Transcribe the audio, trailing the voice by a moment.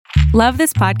Love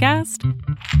this podcast?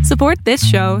 Support this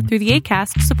show through the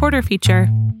Acast supporter feature.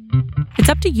 It's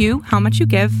up to you how much you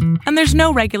give, and there's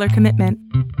no regular commitment.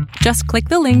 Just click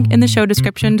the link in the show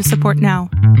description to support now.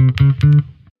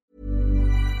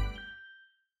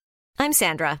 I'm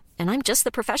Sandra, and I'm just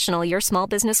the professional your small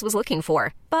business was looking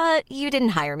for. But you didn't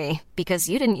hire me because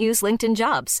you didn't use LinkedIn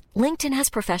Jobs. LinkedIn has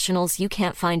professionals you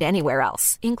can't find anywhere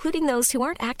else, including those who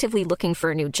aren't actively looking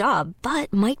for a new job,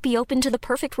 but might be open to the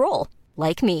perfect role,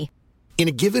 like me. In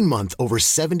a given month, over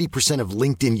 70% of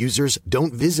LinkedIn users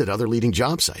don't visit other leading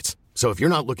job sites. So if you're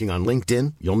not looking on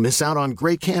LinkedIn, you'll miss out on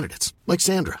great candidates like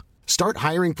Sandra. Start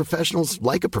hiring professionals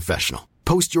like a professional.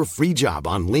 Post your free job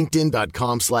on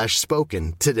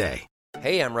linkedin.com/spoken today.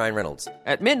 Hey, I'm Ryan Reynolds.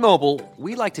 At Mint Mobile,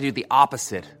 we like to do the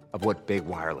opposite of what Big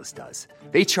Wireless does.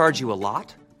 They charge you a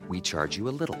lot, we charge you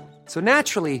a little. So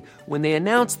naturally, when they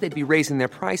announced they'd be raising their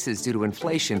prices due to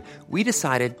inflation, we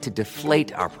decided to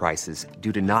deflate our prices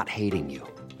due to not hating you.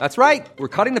 That's right. We're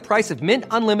cutting the price of Mint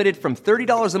Unlimited from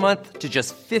 $30 a month to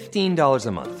just $15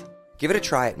 a month. Give it a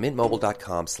try at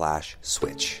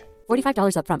mintmobile.com/switch.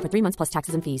 $45 up front for 3 months plus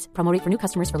taxes and fees. Promo rate for new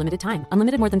customers for limited time.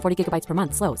 Unlimited more than 40 gigabytes per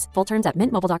month. Slows full terms at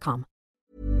mintmobile.com.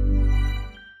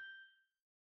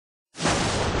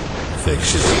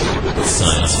 Fiction,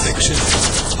 science fiction,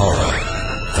 horror,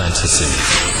 fantasy,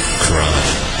 crime,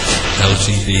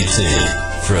 LGBT,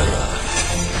 thriller.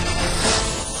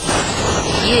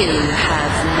 You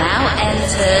have now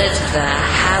entered the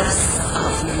House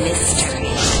of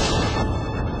Mystery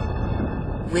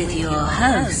with your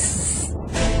hosts,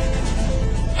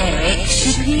 Eric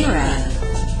Shapiro,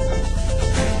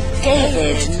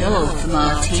 David North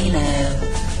Martino,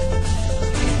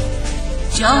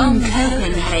 John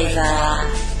Copenhaver,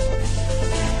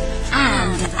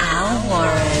 and Al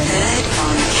Warren. Heard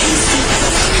on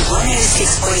KCBQ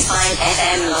 106.5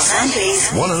 FM Los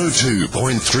Angeles,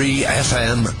 102.3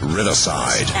 FM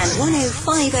Riverside, and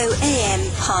 105.0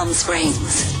 AM Palm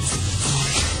Springs.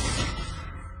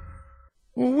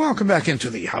 Welcome back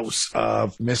into the House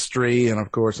of Mystery, and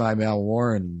of course I'm Al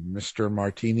Warren. Mr.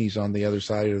 Martini's on the other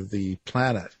side of the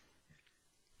planet.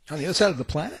 On the other side of the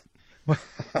planet?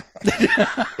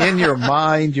 In your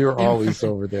mind, you're always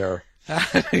over there.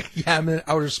 Yeah, I'm in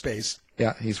outer space.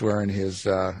 Yeah, he's wearing his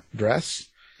dress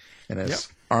and his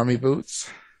army boots.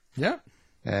 Yeah.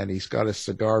 And he's got his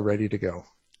cigar ready to go.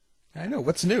 I know.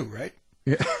 What's new, right?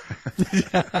 Yeah.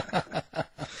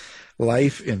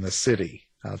 Life in the city,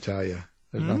 I'll tell you.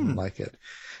 There's nothing like it.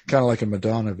 Kind of like a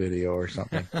Madonna video or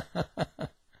something.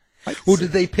 Well,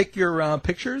 did they pick your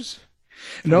pictures?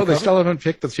 No, they still haven't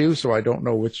picked the few, so I don't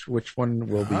know which one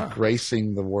will be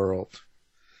gracing the world.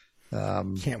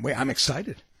 Can't wait. I'm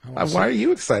excited. Why are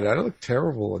you excited? I look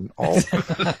terrible and all.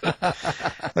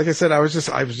 Like I said, I was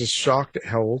just shocked at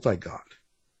how old I got.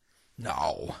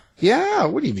 No. Yeah.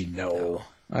 What do you mean no?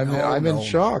 I'm in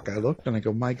shock. I looked and I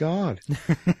go, my God.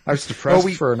 I was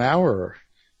depressed for an hour.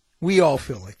 We all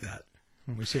feel like that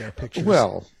when we see our pictures.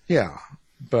 Well, yeah,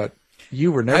 but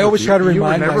you were never. I always try to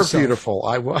remind myself. You were never myself. beautiful.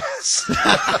 I was.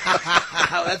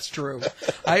 That's true.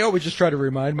 I always just try to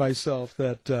remind myself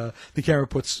that the camera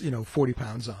puts 40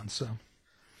 pounds on. So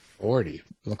 40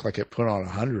 looked like it put on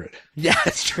 100. Yeah,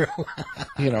 that's true.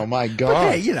 My God.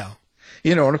 But hey,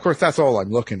 and of course that's all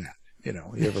I'm looking at.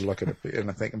 You ever look at it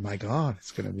and I think, my God,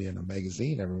 it's going to be in a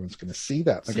magazine. Everyone's going to see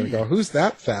that. They're going to go, who's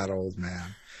that fat old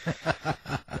man?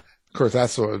 Of course,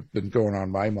 that's what's been going on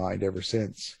in my mind ever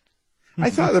since. I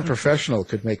thought The Professional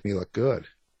could make me look good.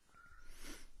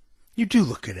 You do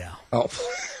look good, Al. Oh.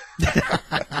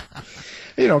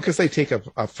 Because they take up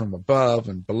from above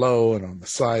and below and on the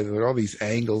side. There are all these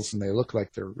angles, and they look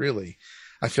like they're really.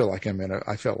 I felt like I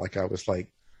was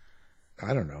like,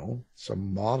 I don't know,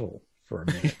 some model for a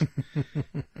minute.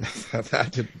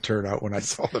 That didn't turn out when I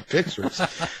saw the pictures.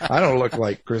 I don't look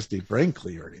like Christy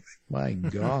Brinkley or anything. My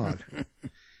God.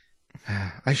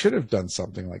 I should have done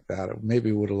something like that. It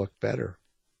maybe would have looked better.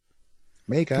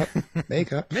 Makeup.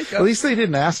 At least they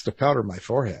didn't ask to powder my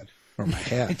forehead or my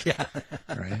head. Yeah.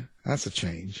 Right? That's a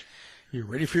change. You're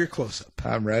ready for your close-up.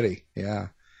 I'm ready. Yeah.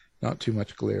 Not too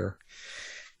much glare.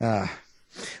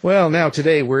 Well, now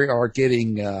today we are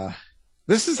getting,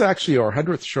 this is actually our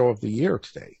 100th show of the year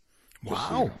today.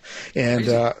 Wow.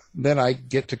 And then I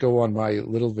get to go on my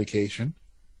little vacation.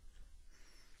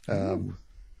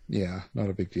 Yeah, not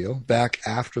a big deal. Back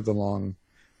after the long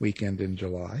weekend in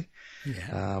July.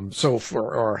 Yeah. So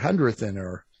for our 100th and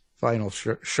our final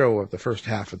show of the first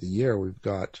half of the year, we've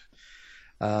got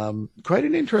quite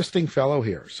an interesting fellow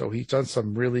here. So he's done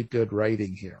some really good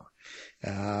writing here.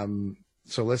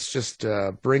 So let's just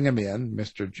bring him in,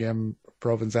 Mr. Jim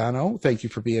Provenzano. Thank you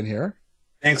for being here.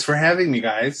 Thanks for having me,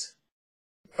 guys.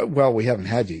 Well, we haven't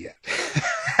had you yet.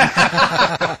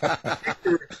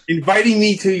 Inviting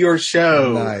me to your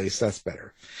show. Nice, that's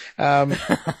better.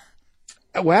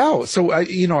 Wow. So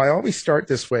I always start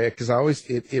this way because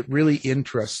it really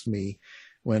interests me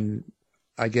when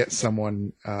I get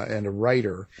someone and a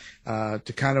writer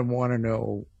to kind of want to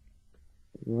know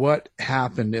what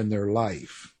happened in their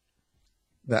life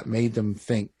that made them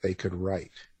think they could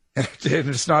write. And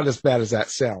it's not as bad as that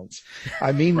sounds.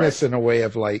 I mean this in a way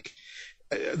of like,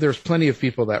 there's plenty of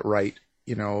people that write,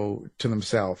 to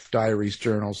themselves, diaries,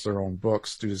 journals, their own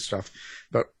books, do this stuff.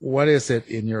 But what is it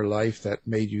in your life that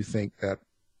made you think that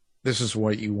this is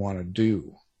what you want to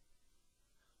do?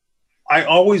 I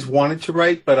always wanted to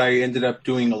write, but I ended up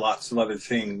doing lots of other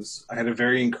things. I had a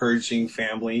very encouraging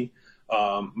family.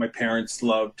 My parents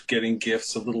loved getting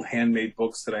gifts of little handmade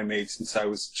books that I made since I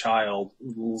was a child,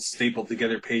 little stapled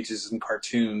together pages and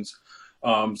cartoons.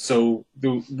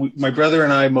 My brother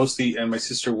and I mostly, and my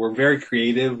sister, were very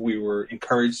creative. We were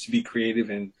encouraged to be creative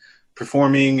in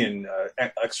performing and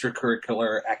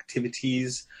extracurricular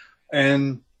activities.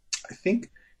 And I think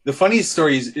the funniest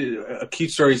stories,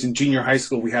 cute stories in junior high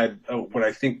school, we had I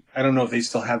don't know if they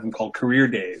still have them, called career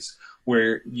days,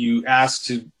 where you ask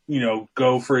to,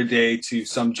 go for a day to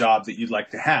some job that you'd like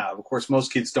to have. Of course,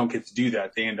 most kids don't get to do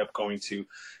that. They end up going to,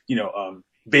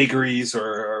 bakeries,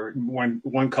 or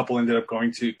one couple of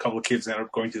kids ended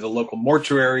up going to the local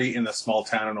mortuary in the small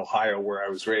town in Ohio where I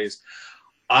was raised.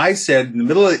 I said, in the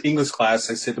middle of the English class,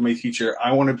 I said to my teacher,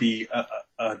 I want to be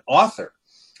an author.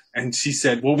 And she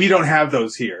said, well, we don't have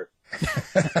those here.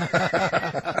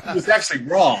 It was actually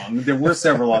wrong. There were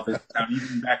several authors in town,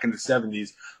 even back in the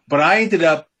 70s. But I ended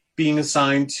up being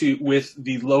assigned with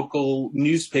the local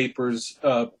newspaper's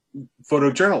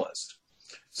photojournalist.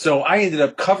 So I ended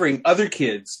up covering other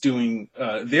kids doing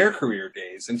their career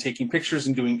days and taking pictures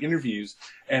and doing interviews.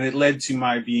 And it led to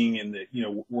my being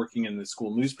working in the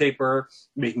school newspaper,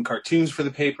 making cartoons for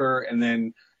the paper, and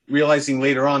then realizing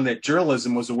later on that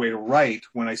journalism was a way to write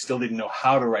when I still didn't know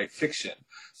how to write fiction.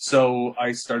 So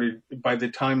I started, by the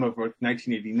time of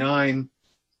 1989,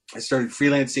 I started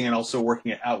freelancing and also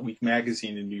working at Outweek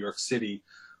magazine in New York City,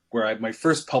 where my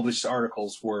first published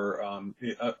articles were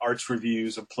arts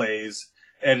reviews of plays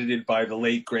edited by the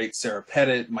late, great Sarah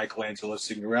Pettit, Michelangelo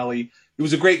Signorelli. It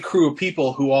was a great crew of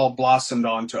people who all blossomed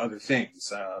on to other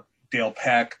things. Dale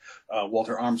Peck,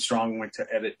 Walter Armstrong went to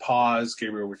edit Pause,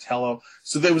 Gabriel Rotella.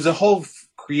 So there was a whole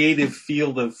creative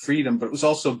field of freedom, but it was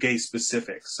also gay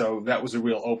specific. So that was a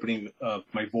real opening of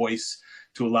my voice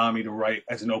to allow me to write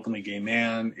as an openly gay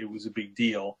man. It was a big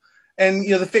deal. And,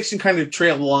 the fiction kind of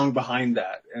trailed along behind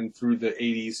that. And through the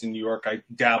 80s in New York, I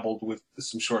dabbled with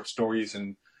some short stories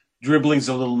and dribblings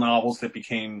of little novels that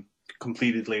became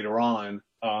completed later on.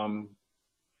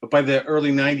 But by the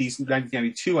early 90s,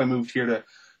 1992, I moved here to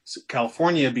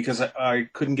California because I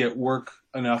couldn't get work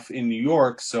enough in New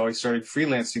York. So I started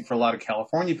freelancing for a lot of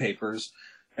California papers.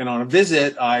 And on a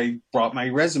visit, I brought my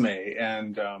resume.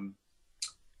 And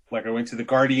I went to The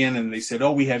Guardian and they said,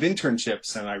 oh, we have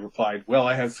internships. And I replied, well,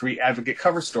 I have 3 advocate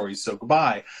cover stories, so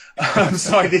goodbye.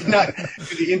 So I did not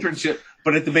do the internship.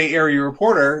 But at the Bay Area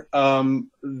Reporter,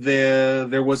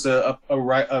 there was a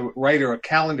writer, a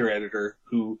calendar editor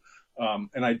who,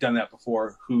 and I'd done that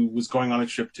before, who was going on a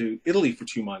trip to Italy for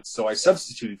 2 months. So I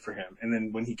substituted for him. And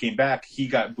then when he came back, he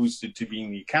got boosted to being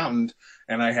the accountant,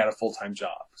 and I had a full-time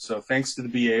job. So thanks to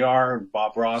the BAR and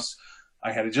Bob Ross,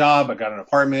 I had a job, I got an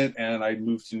apartment, and I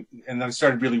moved to, and then I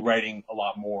started really writing a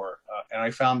lot more. And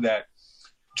I found that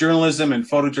journalism and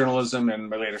photojournalism and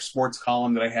my later sports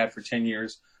column that I had for 10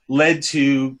 years led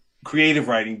to creative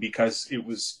writing because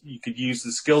you could use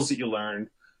the skills that you learned,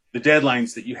 the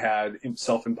deadlines that you had,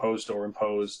 self-imposed or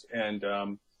imposed, and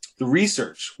the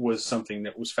research was something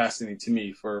that was fascinating to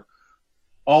me. For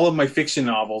all of my fiction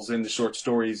novels and the short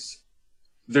stories,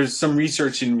 there's some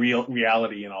research in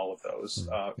reality in all of those.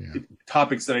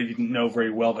 Topics that I didn't know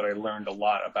very well that I learned a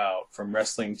lot about, from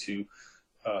wrestling to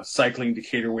cycling to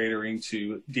cater waitering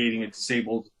to dating a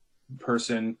disabled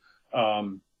person,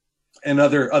 and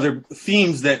other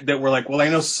themes that were like, well, I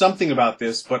know something about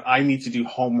this, but I need to do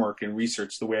homework and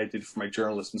research the way I did for my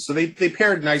journalism. So they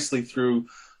paired nicely through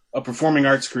a performing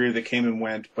arts career that came and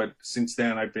went. But since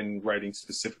then, I've been writing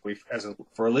specifically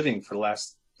for a living for the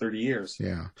last 30 years.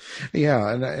 Yeah.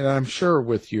 And I'm sure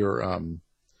with your,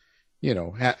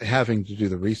 having to do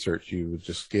the research, you would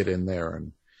just get in there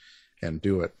and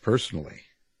do it personally.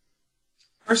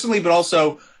 But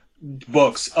also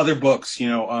other books,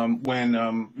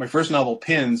 when my first novel,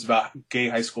 Pins, about gay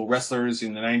high school wrestlers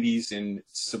in the 90s in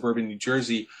suburban New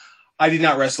Jersey, I did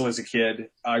not wrestle as a kid.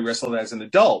 I wrestled as an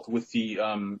adult with the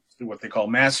what they call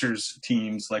masters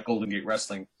teams like Golden Gate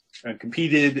Wrestling. and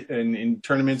competed in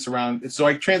tournaments around. So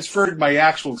I transferred my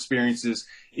actual experiences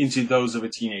into those of a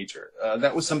teenager.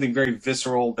 That was something very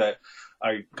visceral that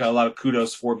I got a lot of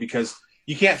kudos for, because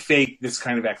you can't fake this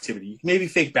kind of activity. You can maybe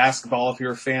fake basketball if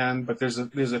you're a fan, but there's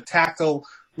a tactile,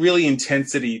 really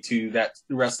intensity to that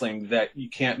wrestling that you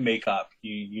can't make up.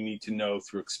 You need to know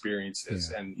through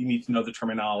experiences, and you need to know the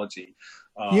terminology.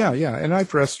 Yeah, and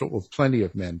I've wrestled with plenty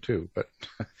of men too, but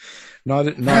not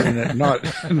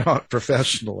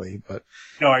professionally. But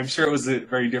no, I'm sure it was a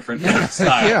very different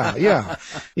style. yeah,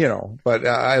 But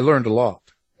I learned a lot,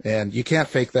 and you can't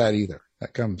fake that either.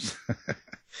 That comes.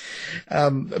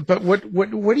 But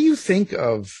what do you think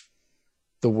of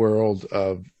the world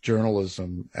of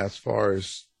journalism as far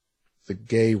as the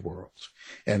gay world,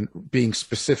 and being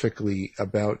specifically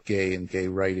about gay and gay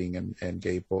writing and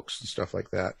gay books and stuff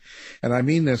like that? And I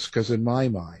mean this because in my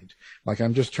mind, like,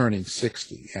 I'm just turning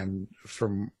 60, and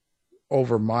from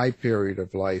over my period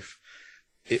of life,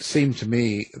 it seemed to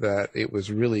me that it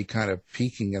was really kind of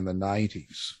peaking in the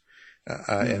 90s.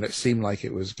 And it seemed like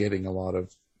it was getting a lot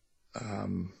of, I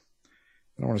don't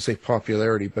want to say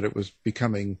popularity, but it was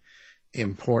becoming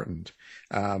important.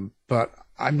 But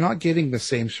I'm not getting the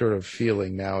same sort of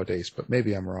feeling nowadays, but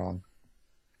maybe I'm wrong.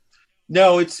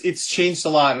 No, it's changed a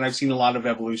lot, and I've seen a lot of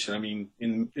evolution. I mean,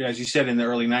 as you said, in the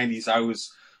early 90s, I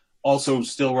was also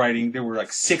still writing. There were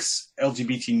like 6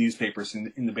 LGBT newspapers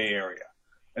in the Bay Area,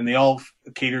 and they all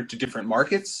catered to different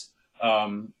markets.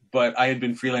 But I had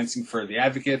been freelancing for The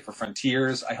Advocate, for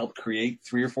Frontiers. I helped create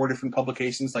 3 or 4 different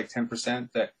publications, like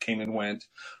 10%, that came and went.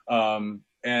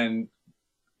 And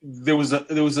there was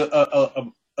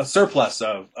a surplus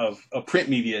of print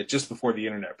media just before the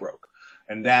internet broke.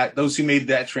 And that those who made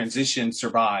that transition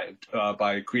survived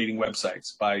by creating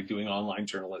websites, by doing online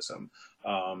journalism.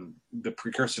 The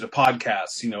precursor to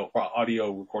podcasts,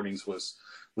 audio recordings was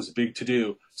a big to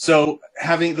do. So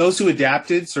having those who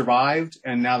adapted survived,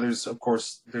 and now there's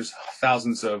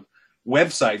thousands of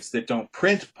websites that don't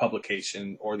print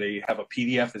publication, or they have a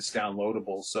PDF that's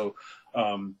downloadable. So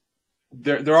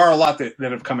there are a lot that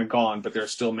have come and gone, but there are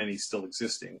still many still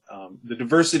existing. The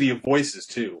diversity of voices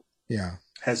too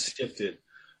has shifted.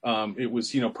 It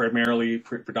was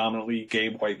predominantly gay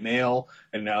white male,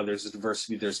 and now there's a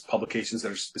diversity. There's publications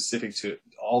that are specific to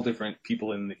all different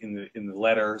people in the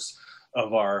letters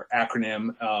of our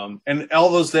acronym, and all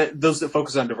those that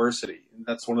focus on diversity. And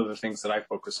that's one of the things that I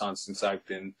focus on since I've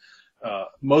been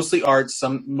mostly arts,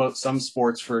 some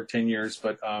sports for 10 years,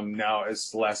 but now, as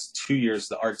the last 2 years,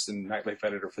 the arts and nightlife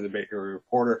editor for the Bay Area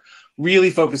Reporter,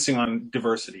 really focusing on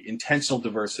diversity, intentional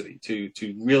diversity,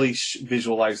 to really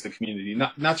visualize the community,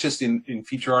 not just in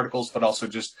feature articles, but also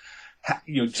just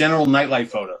general nightlife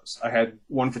photos. I had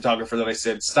one photographer that I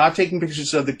said, stop taking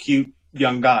pictures of the cute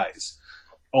young guys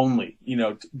only,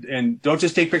 and don't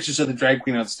just take pictures of the drag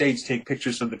queen on stage, take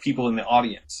pictures of the people in the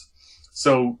audience.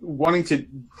 So wanting to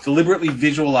deliberately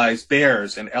visualize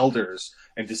bears and elders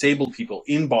and disabled people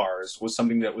in bars was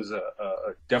something that was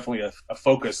definitely a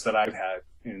focus that I've had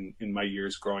in my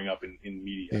years growing up in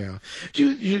media. Yeah.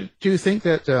 Do you think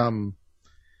that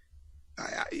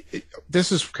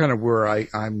this is kind of where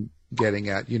I'm getting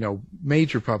at,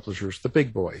 major publishers, the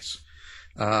big boys,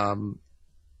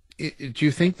 do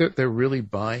you think that they're really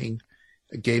buying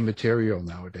gay material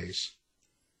nowadays?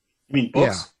 You mean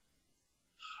books?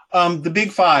 Yeah. The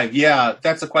big 5,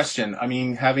 that's a question. I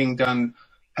mean, having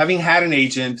had an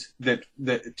agent that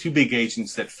 2 big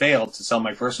agents that failed to sell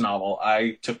my first novel,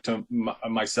 I took to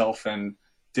myself and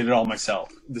did it all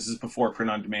myself. This is before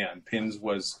print on demand. I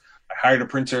hired a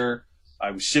printer. I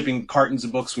was shipping cartons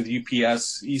of books with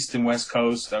UPS, East and West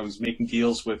Coast. I was making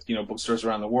deals with, bookstores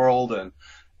around the world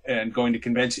and going to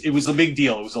conventions. It was a big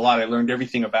deal. It was a lot. I learned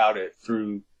everything about it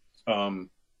through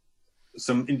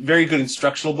some very good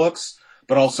instructional books,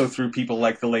 but also through people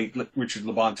like the late Richard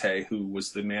Labonte, who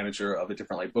was the manager of a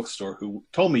Different Light bookstore, who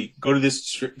told me, go to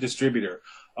this distributor,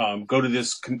 go to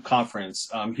this conference.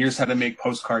 Here's how to make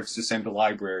postcards to send to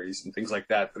libraries and things like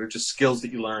that. That are just skills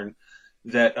that you learn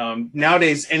that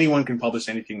nowadays anyone can publish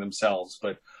anything themselves.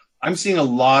 But I'm seeing a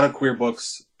lot of queer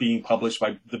books being published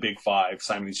by the big 5,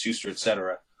 Simon & Schuster,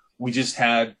 etc. We just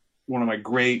had one of my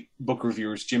great book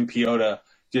reviewers, Jim Piota,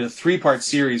 did a 3-part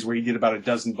series where he did about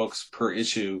 12 books per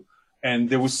issue.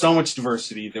 And there was so much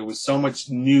diversity. There was so much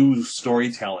new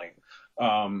storytelling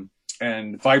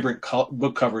and vibrant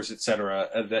book covers, etc.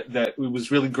 That it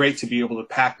was really great to be able to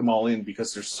pack them all in,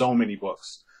 because there's so many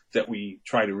books that we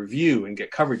try to review and get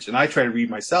coverage. And I try to read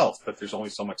myself, but there's only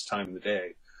so much time in the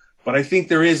day. But I think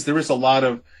there is a lot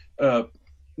of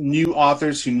new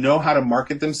authors who know how to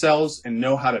market themselves and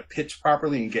know how to pitch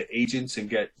properly and get agents and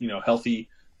get healthy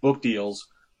book deals.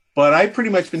 But I've pretty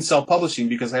much been self-publishing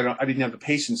because I didn't have the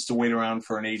patience to wait around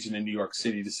for an agent in New York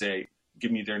City to say,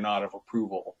 give me their nod of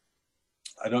approval.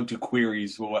 I don't do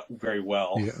queries very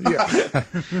well. Yeah.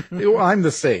 Well, I'm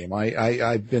the same.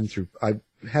 I've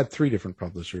had 3 different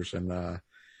publishers, and I'm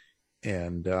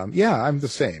the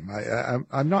same.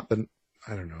 I'm not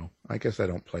I don't know. I guess I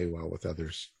don't play well with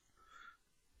others.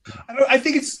 I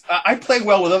think I play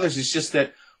well with others. It's just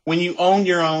that when you own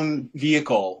your own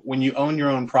vehicle, when you own your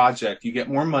own project, you get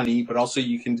more money, but also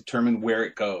you can determine where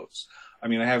it goes. I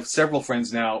mean, I have several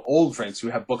friends now, old friends, who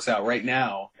have books out right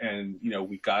now, and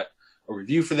we got a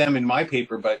review for them in my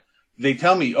paper, but they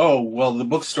tell me, oh, well, the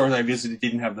bookstores I visited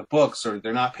didn't have the books, or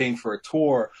they're not paying for a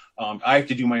tour. I have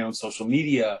to do my own social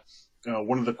media.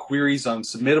 One of the queries on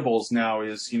submittables now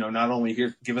is, not only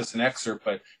here, give us an excerpt,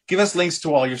 but give us links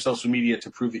to all your social media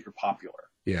to prove that you're popular.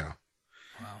 Yeah.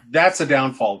 Wow. That's a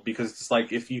downfall, because it's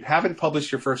like, if you haven't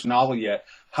published your first novel yet,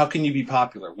 how can you be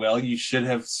popular? Well, you should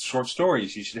have short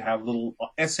stories. You should have little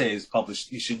essays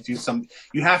published. You should do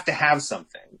you have to have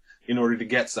something in order to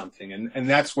get something. And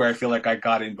that's where I feel like I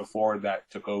got in before that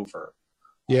took over.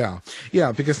 Yeah.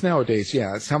 Yeah. Because nowadays,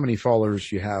 it's how many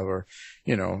followers you have, or,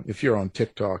 if you're on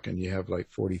TikTok and you have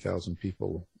like 40,000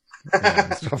 people,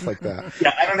 and stuff like that.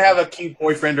 Yeah. I don't have a cute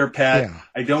boyfriend or pet. Yeah.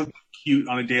 I don't cute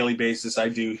on a daily basis. I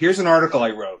do. Here's an article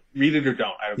I wrote. Read it or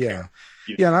don't. I don't care.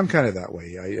 Yeah. And I'm kind of that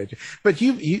way. But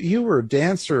you were a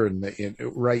dancer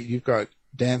right. You've got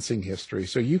dancing history,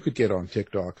 so you could get on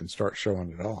TikTok and start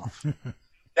showing it off.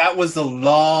 That was a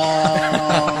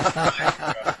long time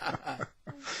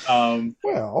ago.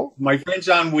 Well, my friend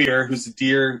John Weir, who's a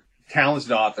dear,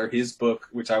 talented author, his book,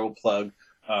 which I will plug,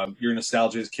 Your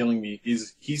Nostalgia is Killing Me,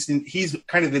 he's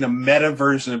kind of in a meta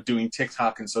version of doing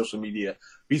TikTok and social media.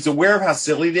 He's aware of how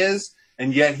silly it is,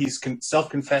 and yet he's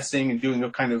self-confessing and doing a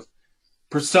kind of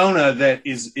persona that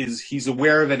is he's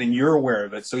aware of it and you're aware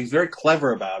of it. So he's very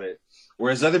clever about it.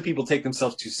 Whereas other people take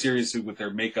themselves too seriously with their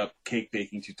makeup, cake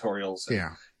baking tutorials.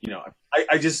 And,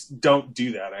 I just don't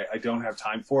do that. I don't have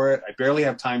time for it. I barely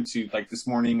have time to, like this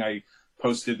morning, I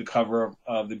posted the cover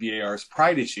of the BAR's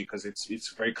Pride issue because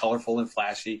it's very colorful and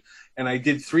flashy. And I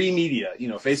did 3 media,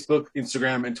 Facebook,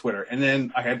 Instagram, and Twitter. And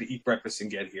then I had to eat breakfast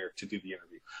and get here to do the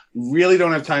interview. Really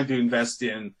don't have time to invest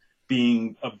in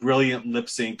being a brilliant lip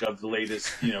sync of the latest,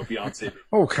 Beyonce.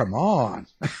 Oh, come on.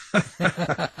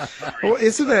 Well,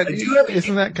 isn't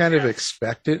that kind of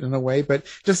expected in a way? But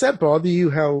does that bother you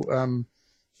how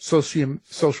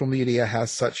social media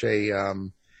has such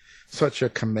a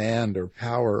command or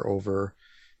power over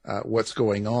what's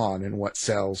going on and what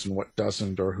sells and what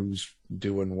doesn't, or who's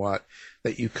doing what,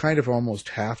 that you kind of almost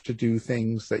have to do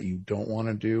things that you don't want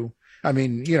to do? I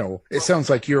mean, it sounds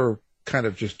like you're kind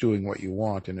of just doing what you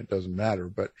want and it doesn't matter,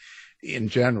 but in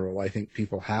general, I think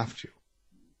people have to.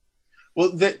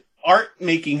 Well, the art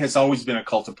making has always been a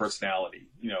cult of personality.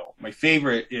 My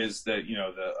favorite is the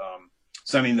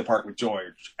Sunny in the Park with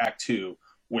George, Act 2,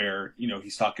 where,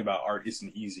 he's talking about art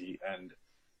isn't easy, and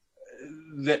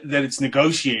that it's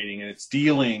negotiating and it's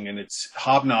dealing and it's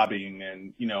hobnobbing.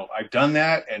 And, I've done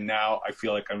that, and now I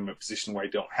feel like I'm in a position where I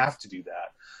don't have to do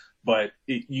that. But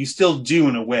you still do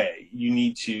in a way. You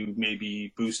need to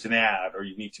maybe boost an ad, or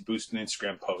you need to boost an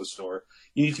Instagram post, or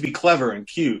you need to be clever and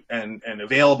cute and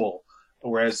available.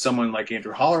 Whereas someone like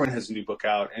Andrew Holleran has a new book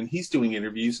out, and he's doing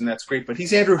interviews, and that's great. But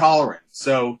he's Andrew Holleran,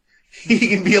 so he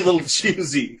can be a little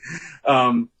choosy.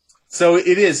 So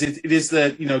it is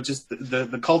that, just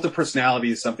the cult of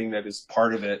personality is something that is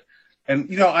part of it.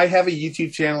 And, I have a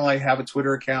YouTube channel, I have a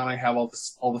Twitter account, I have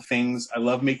all the things. I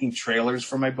love making trailers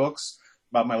for my books.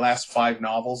 About my last 5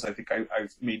 novels, I think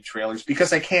I've made trailers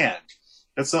because I can.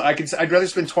 I'd rather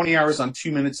spend 20 hours on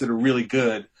 2 minutes that are really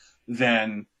good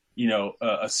than,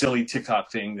 a silly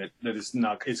TikTok thing that is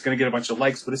not. It's going to get a bunch of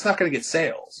likes, but it's not going to get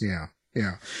sales.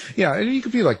 Yeah. And you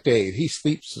could be like Dave. He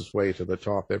sleeps his way to the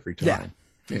top every time.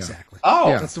 Yeah, exactly.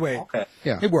 Oh, that's the way. Okay.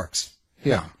 Yeah, it works.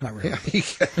 Yeah, no, not really.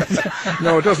 Yeah.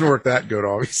 No, it doesn't work that good,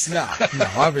 obviously. No,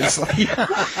 obviously.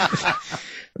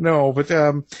 No, but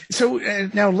so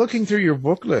now looking through your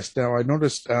book list, now I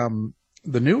noticed the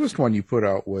newest one you put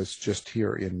out was just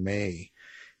here in May,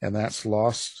 and that's The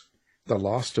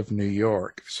Lost of New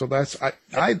York. So that's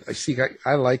I see.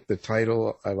 I like the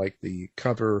title. I like the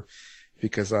cover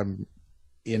because I'm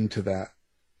into that.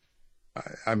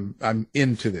 I'm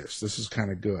into this. This is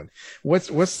kind of good.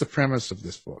 What's the premise of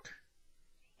this book?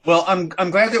 Well, I'm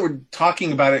glad that we're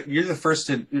talking about it. You're the first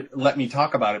to let me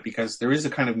talk about it because there is a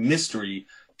kind of mystery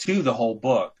to the whole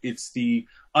book. It's the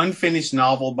unfinished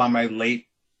novel by my late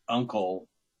uncle,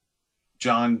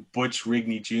 John Butch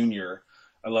Rigney Jr.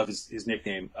 I love his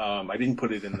nickname. I didn't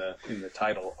put it in the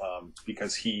title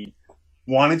because he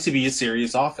wanted to be a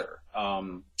serious author.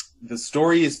 The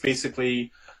story is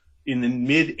basically in the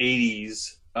mid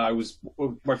 80s.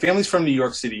 My family's from New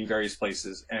York City, various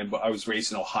places, and I was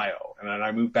raised in Ohio. And then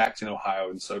I moved back to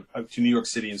Ohio, and so to New York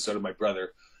City, and so did my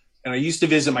brother. And I used to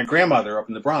visit my grandmother up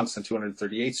in the Bronx on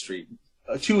 238th Street,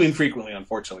 too infrequently,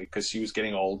 unfortunately, because she was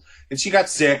getting old. And she got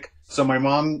sick, so my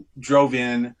mom drove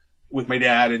in with my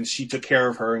dad, and she took care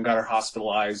of her and got her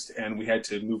hospitalized, and we had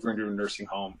to move her into a nursing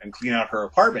home and clean out her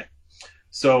apartment.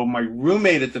 So my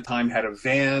roommate at the time had a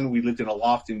van. We lived in a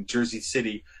loft in Jersey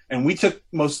City, and we took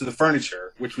most of the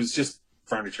furniture, which was just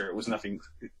furniture. It was nothing,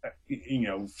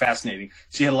 fascinating.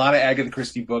 She had a lot of Agatha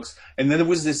Christie books, and then there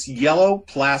was this yellow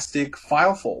plastic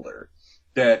file folder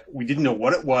that we didn't know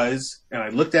what it was, and I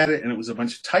looked at it, and it was a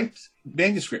bunch of typed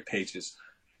manuscript pages.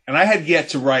 And I had yet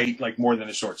to write like more than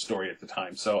a short story at the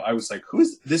time. So I was like,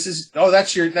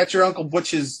 that's your Uncle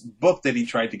Butch's book that he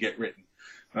tried to get written.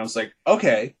 And I was like,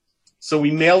 okay. So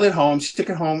we mailed it home. She took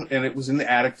it home, and it was in the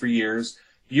attic for years.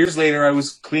 Years later, I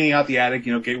was cleaning out the attic,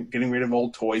 getting rid of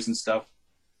old toys and stuff,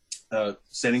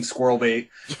 setting squirrel bait.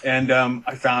 And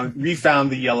I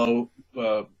refound the yellow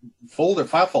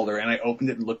file folder, and I opened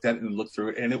it and looked at it and looked through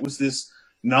it. And it was this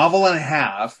novel and a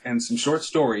half and some short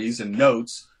stories and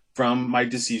notes from my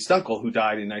deceased uncle who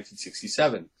died in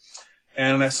 1967.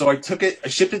 And so I took it, I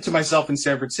shipped it to myself in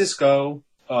San Francisco.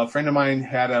 A friend of mine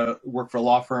worked for a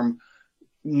law firm,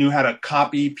 knew how to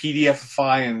copy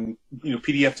PDFify and,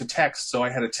 PDF to text. So I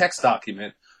had a text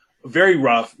document, very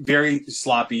rough, very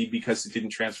sloppy because it didn't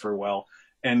transfer well.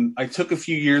 And I took a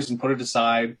few years and put it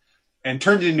aside and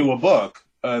turned it into a book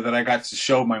that I got to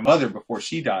show my mother before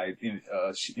she died in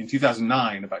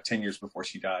 2009, about 10 years before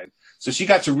she died. So she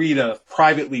got to read a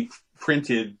privately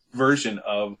printed version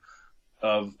of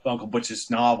Uncle Butch's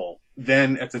novel.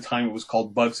 Then at the time it was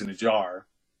called Bugs in a Jar.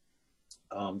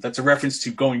 That's a reference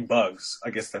to going bugs. I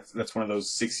guess that's one of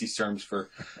those 60s terms for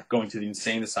going to the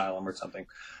insane asylum or something.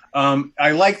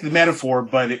 I like the metaphor,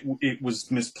 but it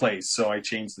was misplaced. So I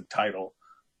changed the title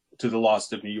to The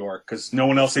Lost of New York because no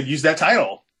one else had used that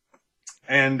title.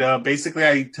 And basically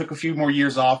I took a few more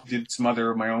years off, did some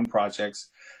other of my own projects,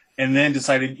 and then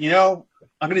decided, I'm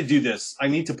going to do this. I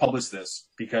need to publish this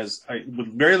because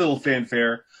with very little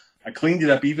fanfare, I cleaned it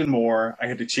up even more. I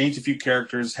had to change a few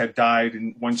characters, had died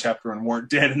in one chapter and weren't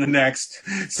dead in the next.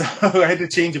 So I had to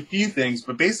change a few things.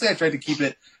 But basically, I tried to keep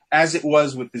it as it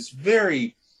was with this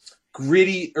very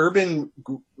gritty, urban,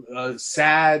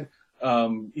 sad,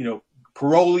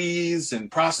 parolees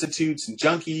and prostitutes and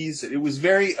junkies. It was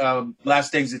very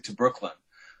Last Exit to Brooklyn.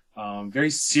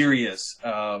 Very serious.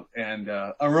 And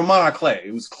a roman à clef.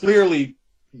 It was clearly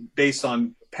based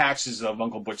on patches of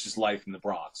Uncle Butch's life in the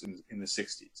Bronx in the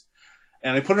 60s.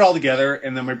 And I put it all together,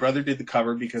 and then my brother did the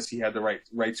cover because he had the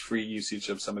rights-free usage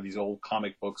of some of these old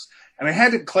comic books. And I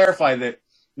had to clarify that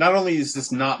not only is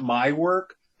this not my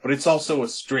work, but it's also a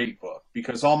straight book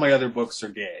because all my other books are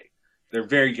gay. They're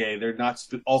very gay. They're not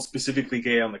all specifically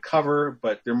gay on the cover,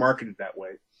 but they're marketed that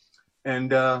way.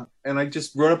 And I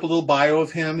just wrote up a little bio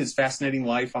of him, his fascinating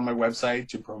life on my website,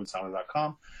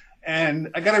 jimprovenzano.com. And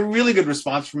I got a really good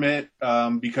response from it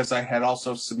because I had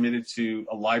also submitted to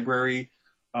a library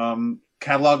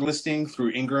catalog listing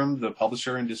through Ingram, the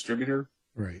publisher and distributor.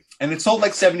 Right. And it sold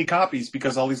like 70 copies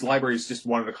because all these libraries just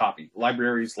wanted a copy.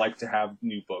 Libraries like to have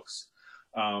new books.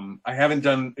 I haven't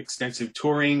done extensive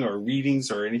touring or readings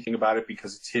or anything about it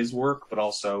because it's his work, but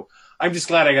also I'm just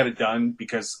glad I got it done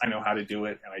because I know how to do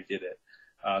it and I did it.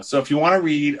 So if you want to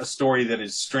read a story that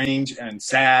is strange and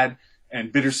sad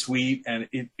and bittersweet, and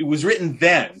it was written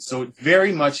then, so it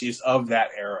very much is of that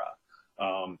era.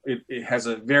 It has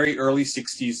a very early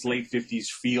 60s, late 50s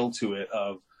feel to it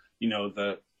of,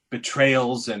 the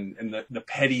betrayals and the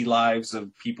petty lives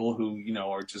of people who,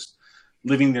 are just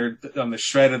living on the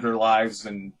shred of their lives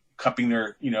and cupping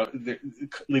they're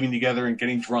living together and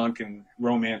getting drunk and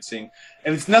romancing.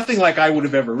 And it's nothing like I would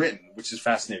have ever written, which is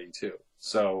fascinating too.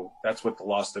 So that's what The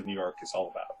Lost of New York is all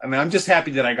about. I mean, I'm just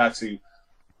happy that I got to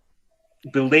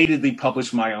belatedly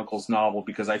publish my uncle's novel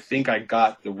because I think I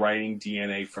got the writing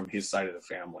DNA from his side of the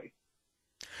family.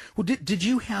 Well, did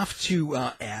you have to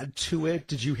add to it?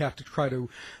 Did you have to try to,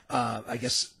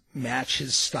 match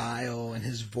his style and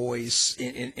his voice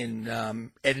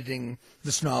in editing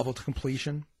this novel to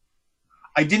completion?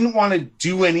 I didn't want to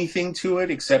do anything to it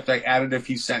except I added a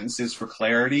few sentences for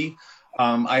clarity.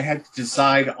 I had to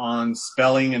decide on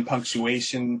spelling and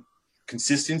punctuation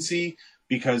consistency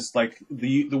because like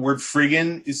the word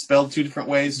friggin' is spelled two different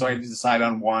ways. So I had to decide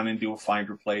on one and do a find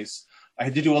replace. I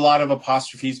had to do a lot of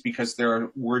apostrophes because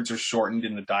words are shortened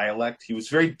in the dialect. He was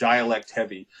very dialect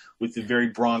heavy with the very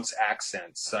Bronx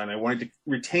accents. And I wanted to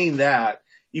retain that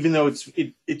even though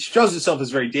it shows itself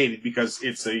as very dated because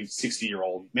it's a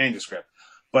 60-year-old manuscript.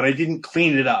 But I didn't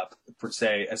clean it up, per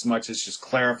se, as much as just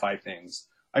clarify things.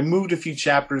 I moved a few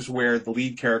chapters where the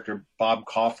lead character, Bob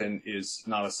Coffin, is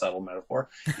not a subtle metaphor,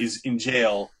 is in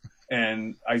jail.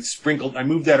 And I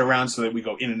moved that around so that we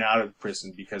go in and out of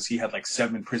prison because he had like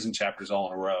 7 prison chapters all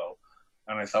in a row.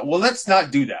 And I thought, well, let's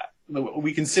not do that.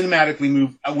 We can cinematically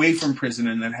move away from prison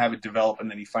and then have it develop. And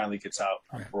then he finally gets out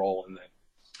on parole. And then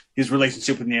his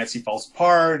relationship with Nancy falls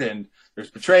apart and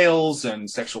there's betrayals and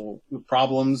sexual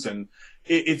problems. And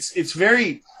it's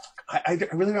very, I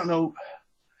really don't know.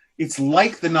 It's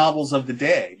like the novels of the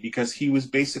day because he was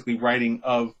basically writing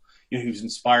of, he was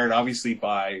inspired obviously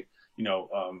by,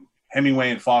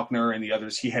 Hemingway and Faulkner and the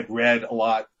others. He had read a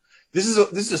lot. This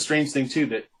is a strange thing too,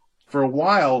 that for a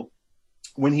while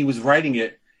when he was writing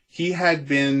it, he had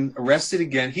been arrested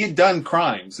again. He had done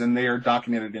crimes and they are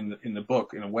documented in the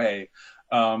book in a way.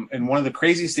 And one of the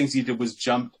craziest things he did was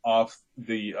jump off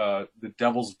the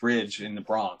Devil's Bridge in the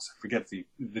Bronx. I forget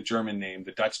the German name,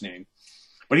 the Dutch name.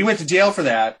 But he went to jail for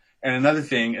that and another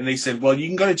thing. And they said, well, you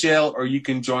can go to jail or you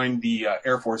can join the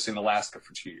Air Force in Alaska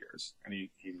for 2 years. And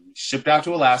he shipped out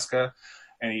to Alaska.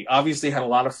 And he obviously had a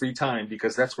lot of free time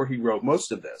because that's where he wrote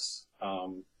most of this.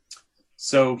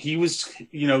 So he was,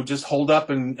 just holed up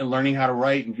and learning how to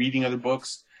write and reading other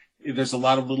books. There's a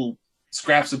lot of little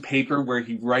scraps of paper where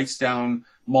he writes down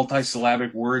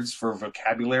multisyllabic words for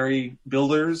vocabulary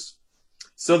builders.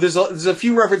 So there's a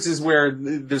few references where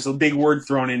there's a big word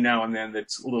thrown in now and then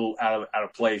that's a little out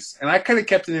of place. And I kind of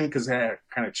kept it in because it had a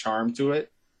kind of charm to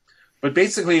it. But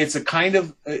basically it's an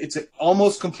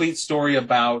almost complete story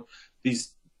about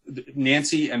these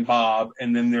Nancy and Bob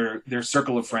and then their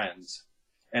circle of friends.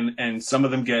 And some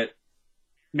of them get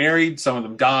married, some of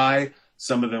them die,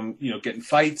 some of them, get in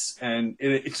fights, and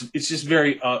it's just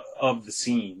very of the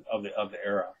scene of the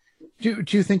era. Do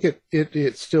you think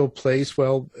it still plays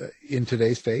well in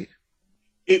today's date?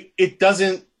 It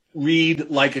doesn't read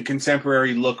like a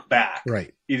contemporary look back.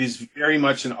 Right. It is very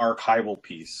much an archival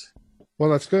piece. Well,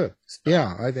 that's good.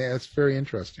 Yeah, I think that's very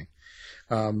interesting.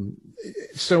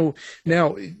 So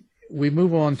now we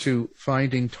move on to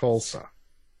Finding Tulsa.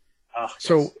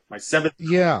 So my 7th.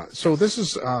 Yeah. So this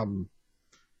is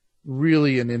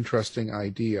really an interesting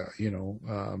idea,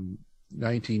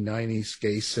 1990s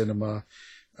gay cinema.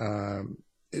 Now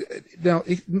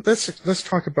let's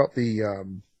talk about the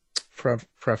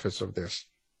preface of this.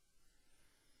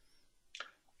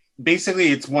 Basically,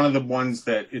 it's one of the ones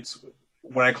that it's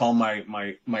what I call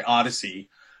my odyssey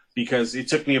because it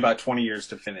took me about 20 years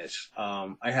to finish.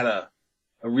 I had a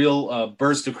real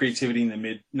burst of creativity in the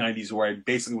mid-90s where I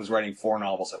basically was writing 4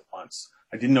 novels at once.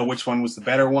 I didn't know which one was the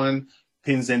better one.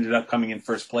 Pins ended up coming in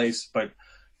first place, but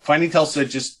Finding Tulsa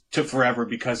just took forever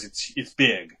because it's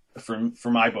big for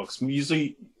my books.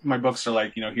 Usually my books are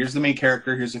like, here's the main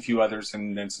character, here's a few others,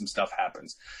 and then some stuff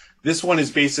happens. This one is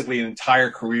basically an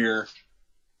entire career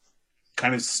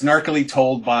kind of snarkily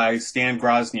told by Stan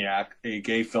Grozniak, a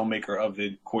gay filmmaker of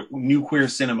the new queer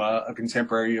cinema, a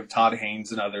contemporary of Todd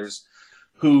Haynes and others,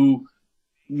 who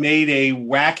made a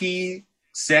wacky,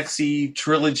 sexy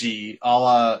trilogy a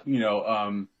la,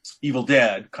 Evil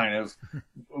Dead, kind of,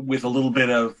 with a little bit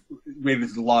of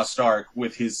Raiders of the Lost Ark,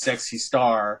 with his sexy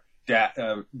star,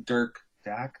 Dirk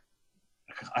Dack.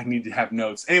 I need to have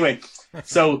notes. Anyway,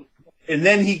 so, and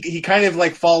then he kind of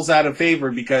like falls out of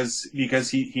favor because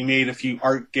he made a few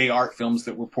gay art films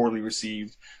that were poorly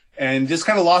received and just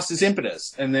kind of lost his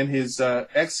impetus. And then his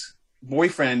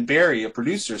ex-boyfriend, Barry, a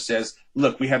producer, says,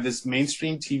 look, we have this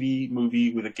mainstream TV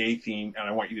movie with a gay theme and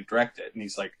I want you to direct it. And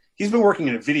he's like, he's been working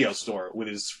in a video store with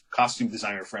his costume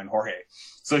designer friend, Jorge.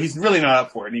 So he's really not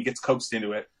up for it and he gets coaxed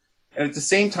into it. And at the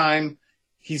same time,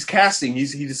 he's casting.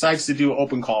 He decides to do an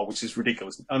open call, which is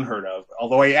ridiculous, unheard of.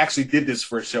 Although I actually did this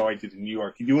for a show I did in New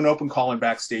York. You do an open call in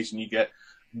backstage and you get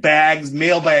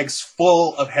mail bags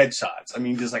full of headshots. I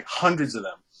mean, there's like hundreds of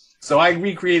them. So I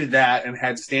recreated that and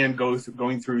had Stan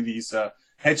going through these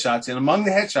headshots. And among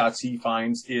the headshots he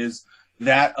finds is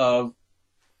that of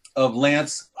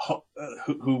Lance,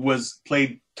 who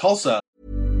played Tulsa.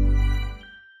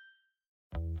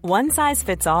 One size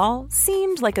fits all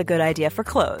seemed like a good idea for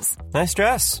clothes. Nice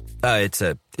dress. It's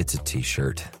a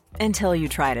t-shirt. Until you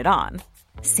tried it on.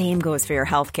 Same goes for your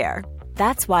healthcare.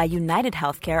 That's why United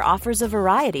Healthcare offers a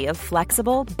variety of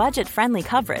flexible, budget-friendly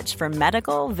coverage for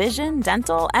medical, vision,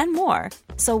 dental, and more.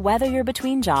 So whether you're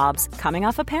between jobs, coming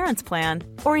off a parent's plan,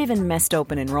 or even missed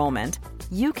open enrollment,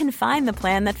 you can find the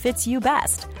plan that fits you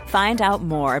best. Find out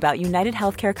more about United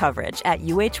Healthcare coverage at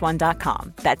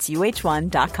UH1.com. That's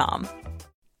UH1.com.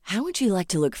 How would you like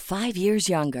to look 5 years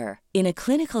younger? In a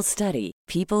clinical study,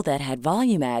 people that had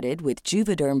volume added with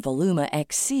Juvederm Voluma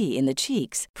XC in the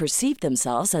cheeks perceived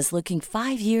themselves as looking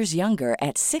 5 years younger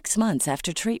at 6 months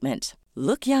after treatment.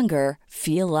 Look younger,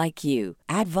 feel like you.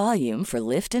 Add volume for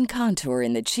lift and contour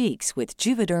in the cheeks with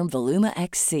Juvederm Voluma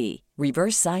XC.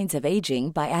 Reverse signs of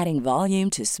aging by adding volume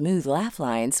to smooth laugh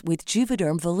lines with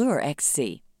Juvederm Volure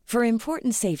XC. For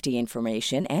important safety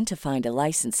information and to find a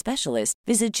licensed specialist,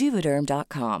 visit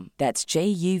Juvederm.com. That's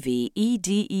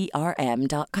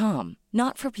JUVEDERM.com.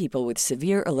 Not for people with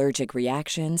severe allergic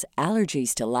reactions,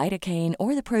 allergies to lidocaine,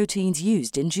 or the proteins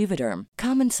used in Juvederm.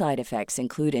 Common side effects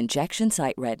include injection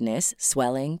site redness,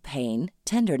 swelling, pain,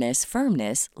 tenderness,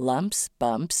 firmness, lumps,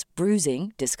 bumps,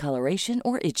 bruising, discoloration,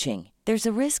 or itching. There's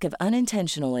a risk of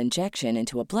unintentional injection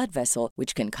into a blood vessel,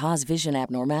 which can cause vision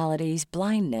abnormalities,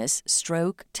 blindness,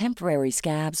 stroke, temporary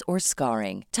scabs, or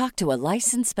scarring. Talk to a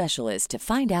licensed specialist to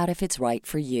find out if it's right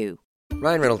for you.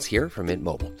 Ryan Reynolds here from Mint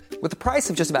Mobile. With the price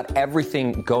of just about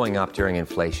everything going up during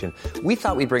inflation, we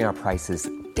thought we'd bring our prices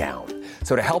down.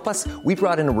 So to help us, we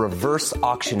brought in a reverse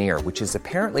auctioneer, which is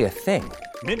apparently a thing.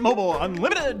 Mint Mobile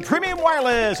Unlimited Premium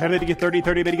Wireless. How to get 30,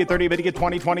 30, bit to get 30, bit to get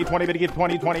 20, 20, 20, bit to get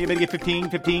 20, 20, bit to get 15,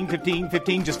 15, 15,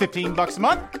 15, just $15 a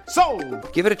month?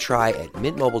 Sold! Give it a try at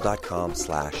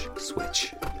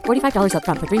mintmobile.com/switch. $45 up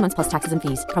front for 3 months plus taxes and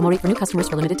fees. Promo rate for new customers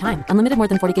for limited time. Unlimited more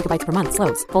than 40 gigabytes per month.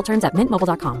 Slows full terms at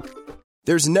mintmobile.com.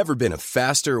 There's never been a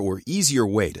faster or easier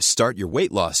way to start your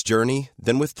weight loss journey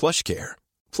than with PlushCare.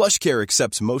 PlushCare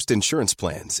accepts most insurance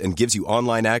plans and gives you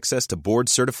online access to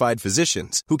board-certified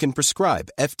physicians who can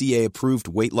prescribe FDA-approved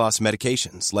weight loss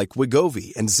medications like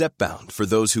Wegovy and Zepbound for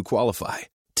those who qualify.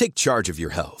 Take charge of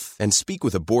your health and speak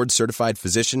with a board-certified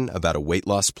physician about a weight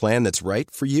loss plan that's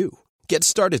right for you. Get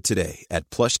started today at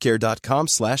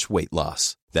plushcare.com/weight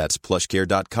loss. That's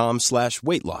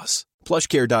plushcare.com/weight loss.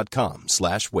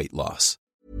 plushcare.com/weight loss.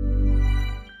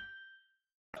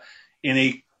 In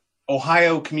a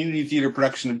Ohio Community Theater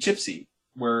production of Gypsy,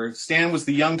 where Stan was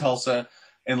the young Tulsa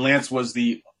and Lance was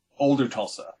the older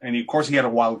Tulsa. And of course he had a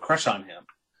wild crush on him.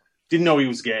 Didn't know he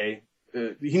was gay.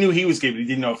 He knew he was gay, but he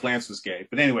didn't know if Lance was gay.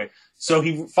 But anyway, so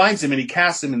he finds him and he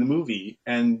casts him in the movie,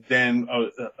 and then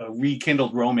a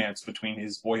rekindled romance between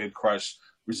his boyhood crush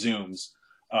resumes.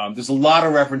 There's a lot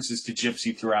of references to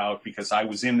Gypsy throughout because I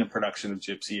was in the production of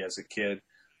Gypsy as a kid.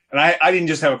 And I didn't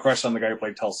just have a crush on the guy who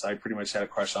played Tulsa. I pretty much had a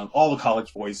crush on all the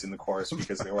college boys in the chorus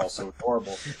because they were all so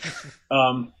adorable.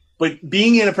 But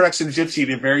being in a production of Gypsy at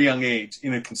a very young age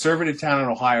in a conservative town in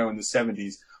Ohio in the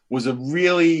 70s was a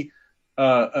really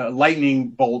a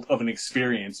lightning bolt of an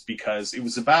experience because it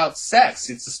was about sex.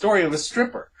 It's the story of a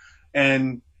stripper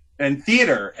and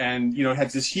theater, and it had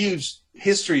this huge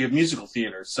history of musical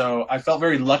theater. So I felt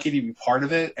very lucky to be part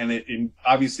of it, and it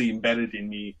obviously embedded in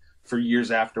me for years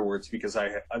afterwards because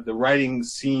the writing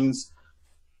scenes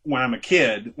when I'm a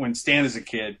kid, when Stan is a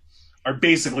kid, are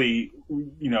basically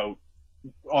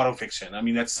autofiction. I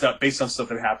mean, that's stuff based on stuff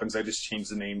that happens. I just change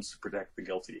the names to protect the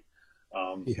guilty.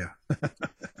 Yeah. But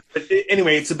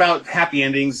anyway, it's about happy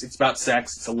endings. It's about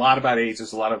sex. It's a lot about age.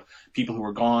 There's a lot of people who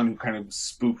are gone who kind of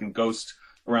spook and ghost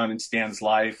around in Stan's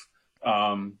life.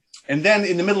 And then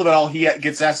in the middle of it all, he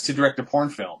gets asked to direct a porn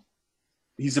film.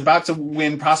 He's about to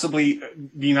win, possibly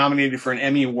be nominated for an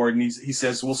Emmy Award, and he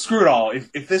says, well, screw it all.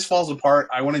 If this falls apart,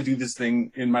 I want to do this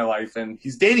thing in my life. And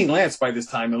he's dating Lance by this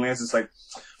time, and Lance is like,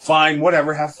 fine,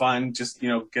 whatever, have fun. Just,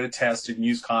 get a test and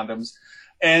use condoms.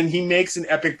 And he makes an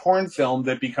epic porn film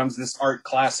that becomes this art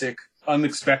classic,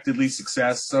 unexpectedly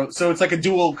success. So it's like a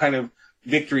dual kind of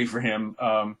victory for him.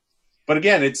 But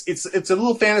again, it's a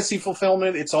little fantasy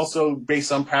fulfillment. It's also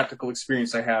based on practical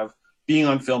experience I have being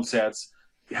on film sets,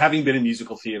 having been in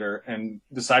musical theater, and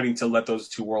deciding to let those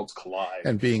two worlds collide.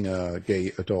 And being a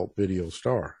gay adult video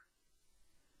star.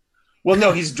 Well,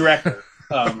 no, he's director.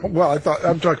 Well,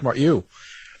 I'm talking about you.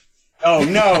 Oh,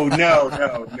 no.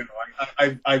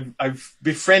 I've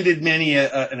befriended many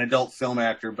an adult film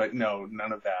actor, but no,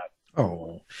 none of that.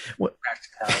 Oh, what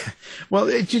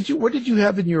did you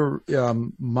have in your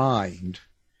mind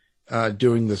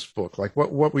doing this book? Like,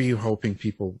 what were you hoping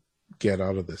people get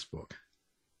out of this book?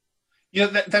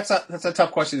 That's a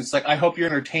tough question. It's like, I hope you're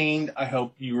entertained. I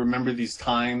hope you remember these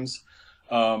times.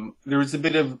 There is a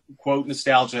bit of, quote,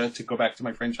 nostalgia, to go back to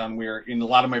my friend John Weir, in a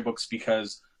lot of my books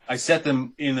because I set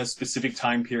them in a specific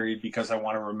time period because I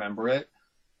want to remember it.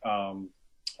 A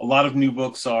lot of new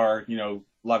books are, a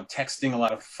lot of texting, a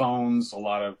lot of phones, a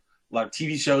lot of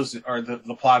TV shows are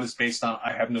the plot is based on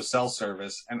I have no cell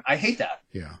service, and I hate that.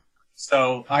 Yeah.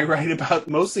 So I write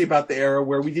mostly about the era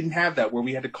where we didn't have that, where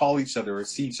we had to call each other or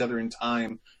see each other in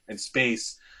time and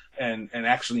space. and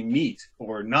actually meet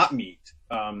or not meet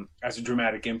as a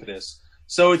dramatic impetus.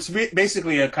 So it's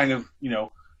basically a kind of,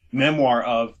 memoir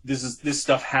of this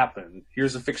stuff happened.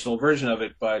 Here's a fictional version of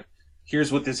it, but here's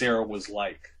what this era was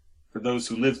like for those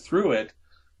who lived through it,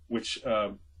 which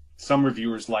some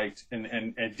reviewers liked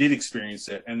and did experience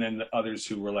it, and then the others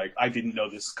who were like, I didn't know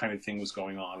this kind of thing was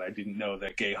going on. I didn't know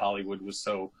that gay Hollywood was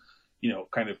so,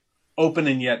 kind of open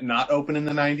and yet not open in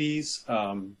the 90s.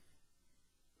 And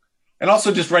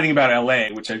also just writing about LA,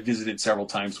 which I visited several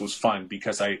times, was fun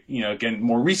because I, again,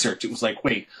 more research. It was like,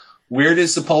 wait, where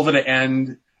does Sepulveda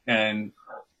end? And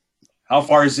how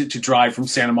far is it to drive from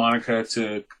Santa Monica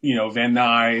to, Van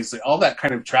Nuys? All that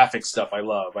kind of traffic stuff I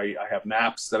love. I have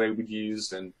maps that I would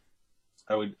use, and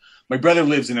my brother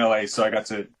lives in LA, so I got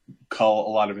to cull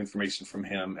a lot of information from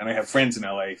him. And I have friends in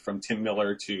LA, from Tim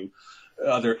Miller to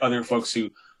other folks who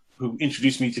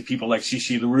introduced me to people like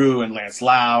Shishi LaRue and Lance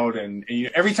Loud. And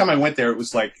every time I went there, it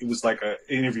was like an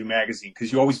interview magazine,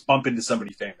 because you always bump into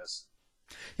somebody famous.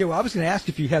 Yeah, well, I was going to ask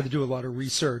if you had to do a lot of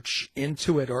research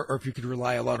into it, or if you could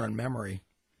rely a lot on memory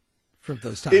from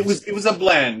those times. It was a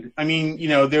blend. I mean,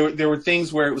 there were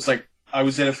things where it was like I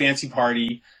was at a fancy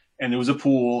party and there was a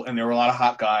pool and there were a lot of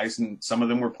hot guys, and some of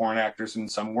them were porn actors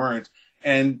and some weren't.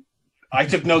 And I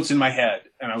took notes in my head,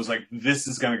 and I was like, this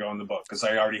is going to go in the book, because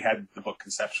I already had the book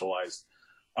conceptualized.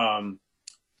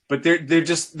 But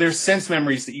they're sense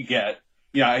memories that you get.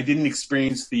 Yeah, I didn't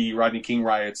experience the Rodney King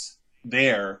riots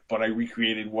there, but I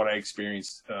recreated what I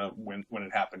experienced when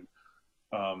it happened.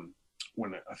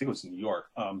 When I think it was in New York.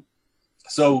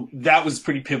 So that was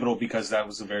pretty pivotal, because that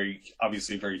was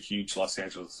obviously a very huge Los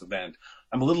Angeles event.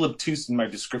 I'm a little obtuse in my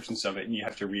descriptions of it, and you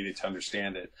have to read it to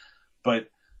understand it. But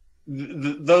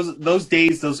those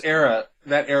days,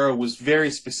 that era was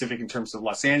very specific in terms of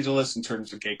Los Angeles, in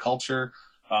terms of gay culture,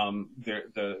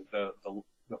 the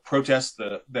protests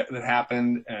that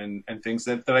happened, and things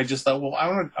that I just thought, well, I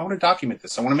want to document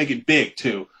this. I want to make it big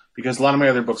too, because a lot of my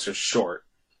other books are shorter.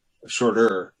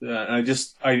 And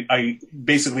I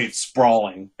basically, it's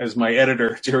sprawling. As my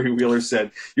editor, Jerry Wheeler,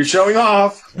 said, you're showing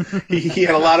off. he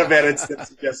had a lot of edits that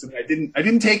suggested I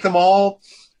didn't take them all,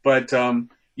 but,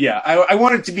 yeah, I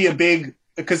want it to be a big,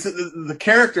 because the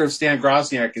character of Stan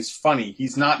Grosniak is funny.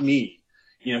 He's not me.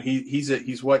 He's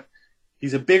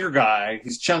a bigger guy.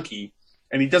 He's chunky,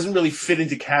 and he doesn't really fit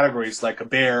into categories like a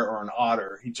bear or an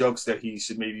otter. He jokes that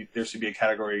there should be a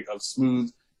category of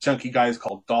smooth, chunky guys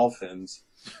called dolphins.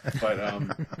 But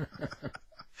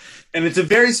and it's a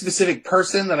very specific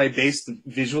person that I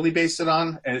visually based it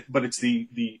on, but it's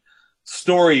the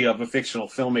story of a fictional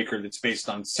filmmaker that's based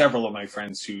on several of my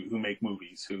friends who make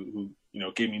movies, who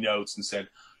gave me notes and said,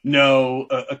 no,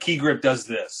 a key grip does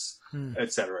this,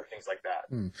 et cetera, things like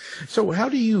that. So how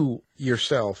do you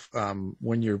yourself,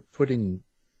 when you're putting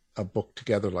a book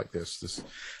together like this,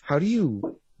 how do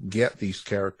you get these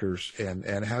characters,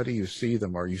 and how do you see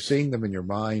them? Are you seeing them in your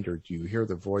mind, or do you hear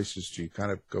the voices? Do you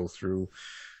kind of go through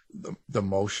the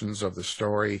motions of the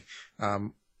story?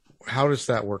 How does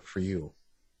that work for you?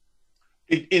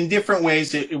 In different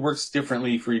ways, it works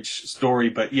differently for each story,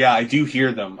 but yeah, I do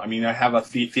hear them. I mean, I have a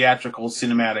theatrical,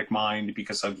 cinematic mind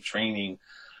because of the training.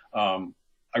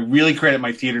 I really credit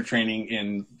my theater training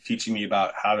in teaching me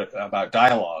about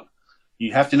dialogue.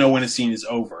 You have to know when a scene is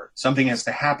over. Something has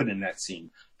to happen in that scene.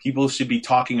 People should be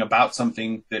talking about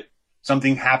something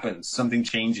happens, something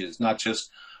changes, not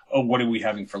just, oh, what are we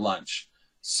having for lunch?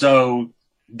 So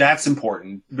that's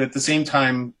important. But at the same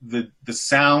time, the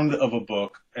sound of a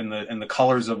book and the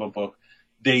colors of a book,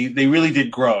 they really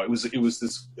did grow. It was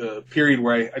this period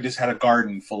where I just had a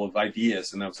garden full of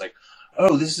ideas, and I was like,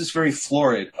 oh, this is very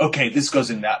florid. Okay, this goes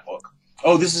in that book.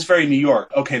 Oh, this is very New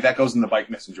York. Okay, that goes in the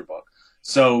Bike Messenger book.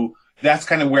 So that's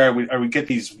kind of where I would get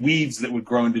these weeds that would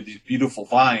grow into these beautiful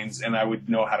vines, and I would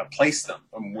know how to place them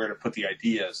and where to put the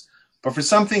ideas. But for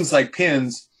some things like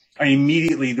Pins, I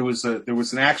immediately, there was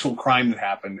an actual crime that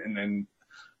happened, and then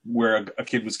where a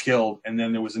kid was killed, and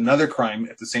then there was another crime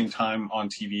at the same time on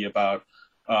TV about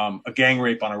a gang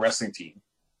rape on a wrestling team.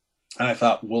 And I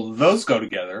thought, well, those go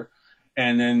together.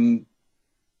 And then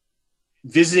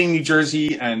visiting New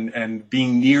Jersey and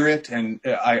being near it, and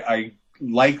I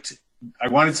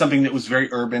wanted something that was very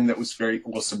urban, that was very,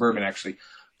 well, suburban actually,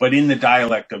 but in the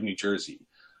dialect of New Jersey,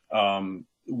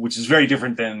 which is very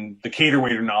different than the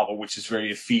Caterwaiter novel, which is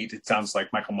very effete. It sounds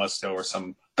like Michael Musto or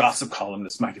some gossip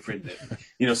columnist might have written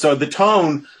it. So the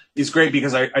tone is great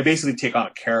because I basically take on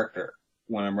a character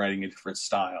when I'm writing a different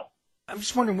style. I'm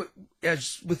just wondering,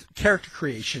 as with character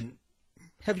creation,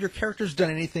 have your characters done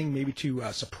anything maybe to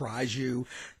surprise you?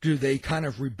 Do they kind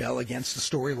of rebel against the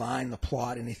storyline, the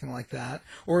plot, anything like that?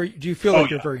 Or do you feel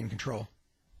like they're very in control?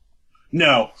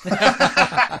 No.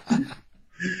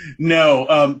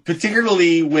 No,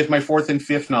 particularly with my fourth and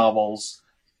fifth novels,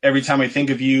 Every Time I Think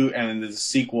of You and the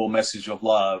sequel, Message of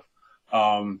Love.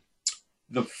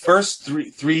 The first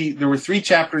three, there were 3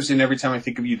 chapters in Every Time I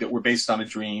Think of You that were based on a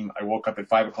dream. I woke up at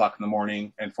 5 o'clock in the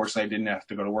morning, and fortunately I didn't have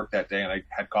to go to work that day, and I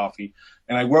had coffee.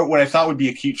 And I wrote what I thought would be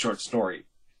a cute short story.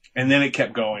 And then it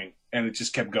kept going, and it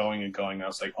just kept going and going. I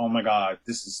was like, oh my God,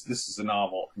 this is a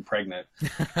novel. I'm pregnant.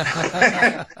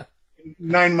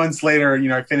 9 months later,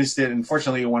 I finished it, and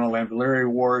fortunately it won a Lambda Literary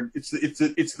Award. It's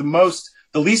the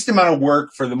least amount of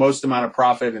work for the most amount of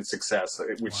profit and success,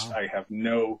 which I have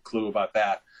no clue about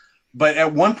that. But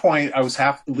at one point, I was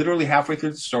literally halfway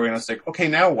through the story, and I was like, okay,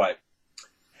 now what?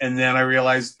 And then I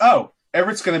realized,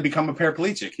 Everett's going to become a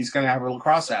paraplegic. He's going to have a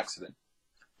lacrosse accident.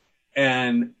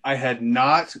 And I had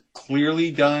not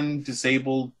clearly done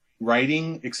disabled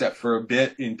writing, except for a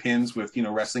bit in Pins with,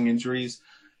 wrestling injuries.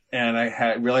 And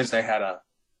I realized I had a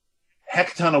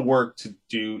heck ton of work to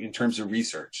do in terms of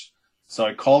research. So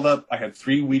I called up, I had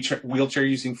 3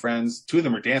 wheelchair-using friends, 2 of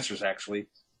them are dancers, actually,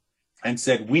 and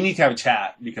said, we need to have a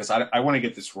chat because I want to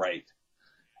get this right.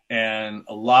 And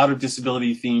a lot of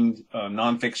disability-themed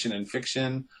nonfiction and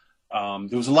fiction.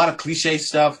 There was a lot of cliche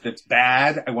stuff that's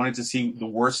bad. I wanted to see the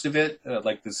worst of it,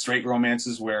 like the straight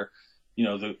romances where,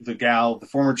 the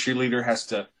former cheerleader has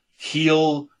to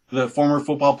heal the former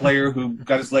football player who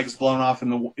got his legs blown off in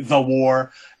the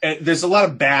war. And there's a lot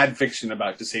of bad fiction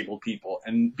about disabled people.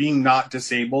 And being not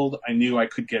disabled, I knew I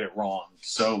could get it wrong.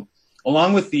 So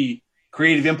along with the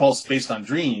creative impulse based on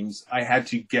dreams, I had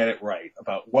to get it right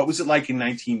about what was it like in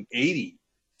 1980,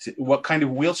 what kind of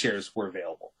wheelchairs were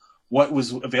available, what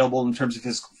was available in terms of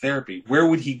physical therapy, where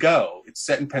would he go? It's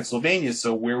set in Pennsylvania,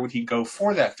 so where would he go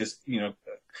for that?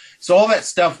 So all that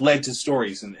stuff led to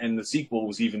stories, and the sequel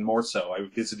was even more so. I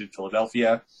visited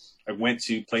Philadelphia. I went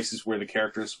to places where the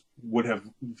characters would have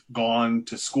gone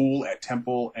to school at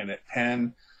Temple and at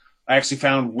Penn. I actually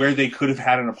found where they could have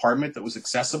had an apartment that was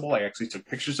accessible. I actually took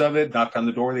pictures of it, knocked on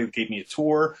the door. They gave me a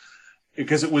tour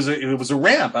because it was a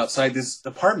ramp outside this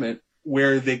apartment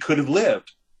where they could have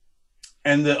lived.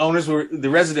 And the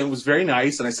resident was very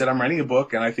nice. And I said, I'm writing a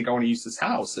book and I think I want to use this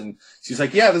house. And she's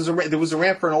like, yeah, there was a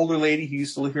ramp for an older lady who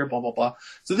used to live here, blah, blah, blah.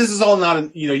 So this is all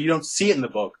not, you don't see it in the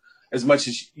book as much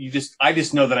as I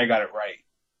just know that I got it right.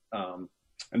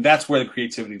 And that's where the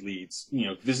creativity leads,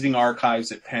 visiting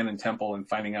archives at Penn and Temple and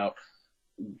finding out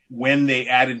when they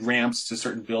added ramps to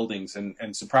certain buildings.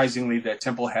 And surprisingly, that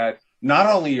Temple had not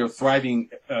only a thriving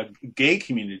gay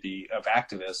community of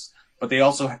activists, but they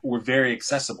also were very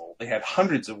accessible. They had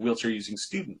hundreds of wheelchair-using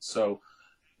students. So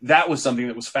that was something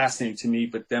that was fascinating to me.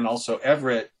 But then also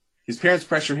Everett, his parents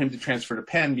pressure him to transfer to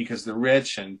Penn because they're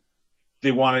rich and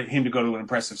they wanted him to go to an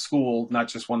impressive school, not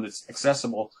just one that's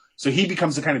accessible. So he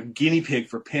becomes a kind of guinea pig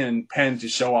for Penn to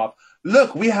show off.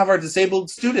 Look, we have our disabled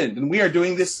student, and we are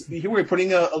doing this. Here we're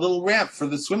putting a little ramp for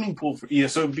the swimming pool.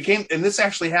 So it became, and this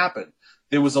actually happened.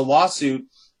 There was a lawsuit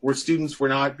where students were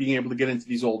not being able to get into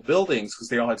these old buildings because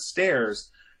they all had stairs.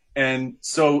 And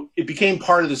so it became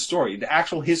part of the story. The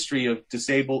actual history of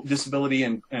disability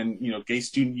and gay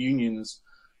student unions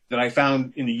that I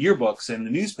found in the yearbooks and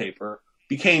the newspaper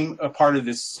became a part of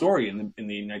this story in the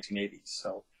 1980s.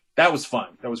 So that was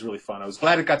fun. That was really fun. I was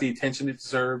glad it got the attention it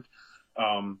deserved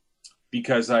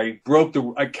because I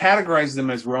categorized them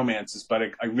as romances, but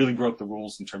I really broke the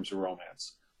rules in terms of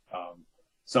romance.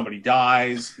 Somebody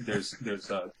dies.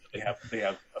 They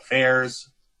have affairs.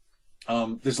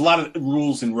 There's a lot of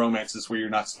rules in romances where you're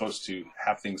not supposed to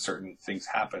have certain things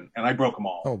happen, and I broke them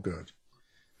all. Oh, good.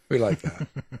 We like that.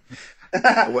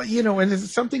 Well, and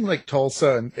it's something like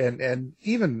Tulsa and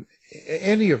even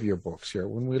any of your books here,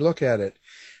 when we look at it,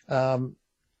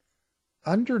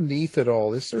 underneath it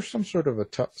all, is there some sort of a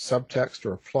subtext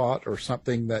or a plot or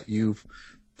something that you've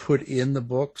put in the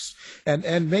books?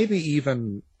 And maybe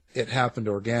even it happened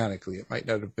organically. It might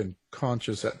not have been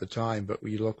conscious at the time, but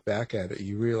when you look back at it,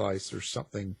 you realize there's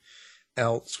something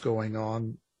else going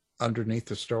on underneath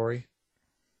the story.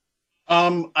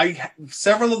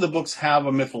 Several of the books have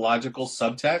a mythological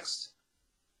subtext.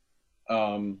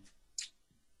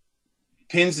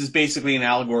 Pins is basically an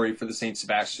allegory for the St.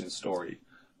 Sebastian story.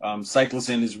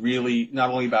 Cyclizin is really not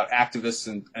only about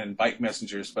activists and bike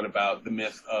messengers, but about the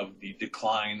myth of the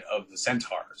decline of the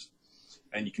centaurs.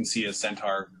 And you can see a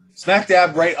centaur smack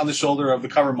dab right on the shoulder of the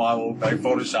cover model that I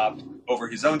photoshopped over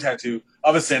his own tattoo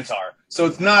of a centaur. So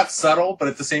it's not subtle, but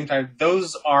at the same time,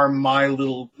 those are my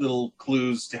little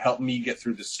clues to help me get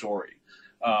through the story,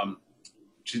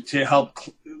 to help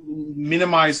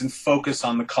minimize and focus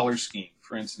on the color scheme.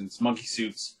 For instance, monkey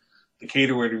suits, the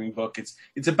cater waitering book.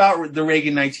 It's about the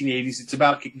Reagan 1980s. It's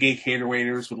about gay cater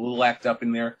waiters with a little act up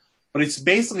in there, but it's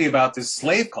basically about this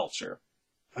slave culture,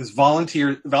 this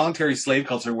voluntary slave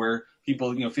culture where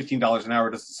people, $15 an hour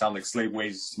doesn't sound like slave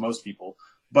wages to most people,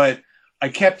 but I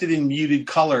kept it in muted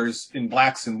colors, in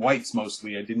blacks and whites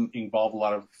mostly. I didn't involve a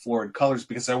lot of florid colors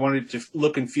because I wanted it to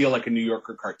look and feel like a New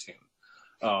Yorker cartoon.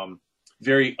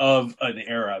 Very of an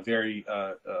era, very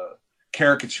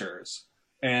caricatures.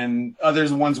 And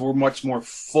others ones were much more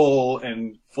full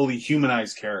and fully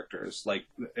humanized characters, like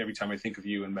Every Time I Think of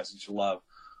You and Message of Love.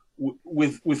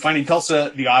 With Finding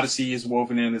Tulsa, the Odyssey is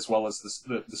woven in, as well as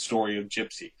the story of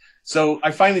Gypsy. So I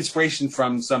find inspiration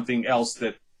from something else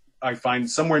that I find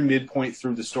somewhere midpoint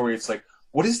through the story. It's like,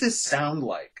 what does this sound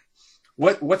like?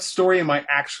 What story am I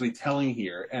actually telling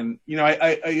here? And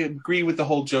I agree with the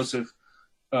whole Joseph,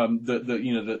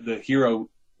 the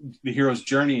hero's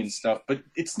journey and stuff, but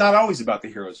it's not always about the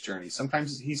hero's journey.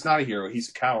 Sometimes he's not a hero, he's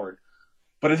a coward.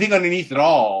 But I think underneath it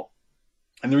all,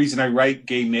 and the reason I write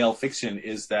gay male fiction,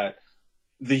 is that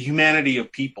the humanity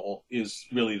of people is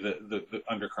really the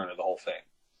undercurrent of the whole thing.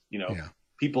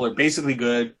 People are basically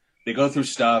good. They go through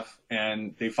stuff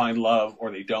and they find love, or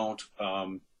they don't.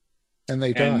 And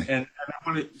they die. And I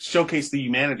want to showcase the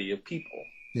humanity of people.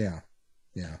 Yeah.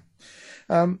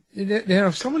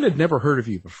 If someone had never heard of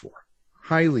you before,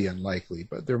 highly unlikely,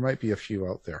 but there might be a few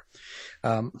out there.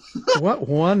 What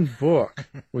one book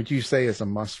would you say is a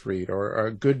must read, or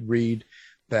a good read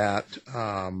that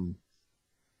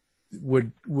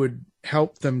would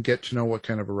help them get to know what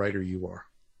kind of a writer you are?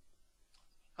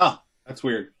 Huh, that's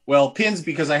weird. Well, pins,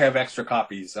 because I have extra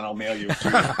copies, and I'll mail you.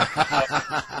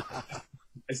 I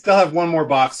still have one more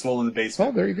box full in the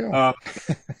basement. Oh, there you go.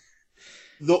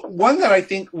 The one that I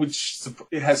think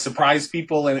has surprised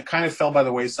people, and it kind of fell by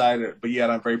the wayside, but yet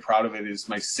I'm very proud of it, is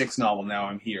my 6th novel, Now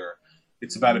I'm Here.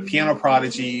 It's about a piano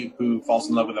prodigy who falls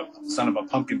in love with the son of a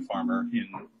pumpkin farmer in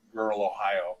rural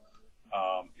Ohio.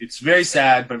 It's very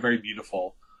sad, but very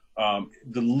beautiful.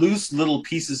 The loose little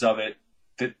pieces of it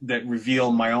that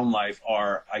reveal my own life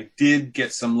are, I did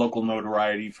get some local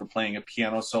notoriety for playing a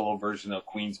piano solo version of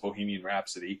Queen's Bohemian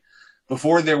Rhapsody.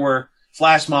 Before there were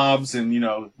flash mobs and,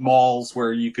 malls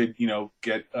where you could,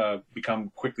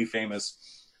 become quickly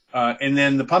famous. And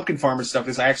then the pumpkin farmer stuff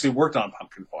is I actually worked on a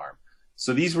pumpkin farm.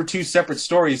 So these were 2 separate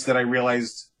stories that I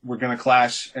realized were going to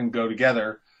clash and go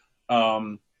together.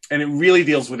 And it really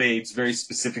deals with AIDS very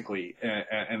specifically.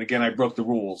 And again, I broke the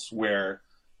rules where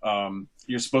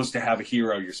you're supposed to have a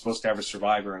hero, you're supposed to have a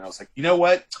survivor. And I was like, you know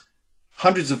what?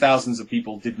 Hundreds of thousands of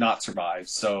people did not survive.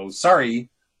 So sorry.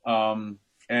 And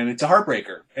it's a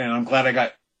heartbreaker. And I'm glad I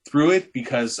got through it,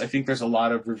 because I think there's a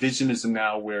lot of revisionism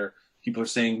now where people are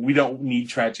saying we don't need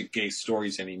tragic gay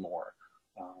stories anymore.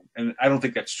 And I don't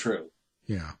think that's true.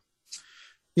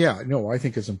 Yeah, no, I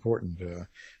think it's important.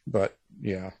 But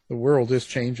yeah, the world is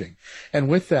changing. And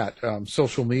with that,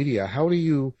 social media, how do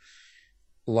you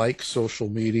like social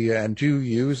media, and do you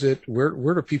use it?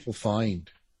 Where do people find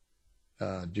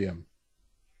Jim?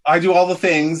 I do all the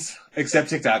things except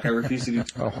TikTok. I refuse to do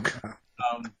TikTok. Oh, God.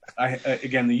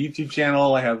 Again, the YouTube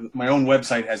channel, I have my own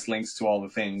website, has links to all the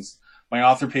things. My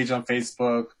author page on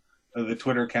Facebook, the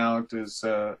Twitter account is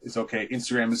okay.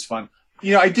 Instagram is fun.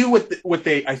 I do what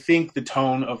I think the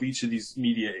tone of each of these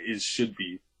media should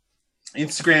be.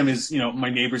 Instagram is, my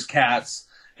neighbor's cats,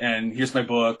 and here's my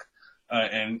book,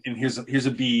 and here's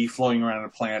a bee floating around a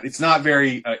plant. It's not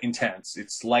very intense.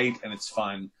 It's light and it's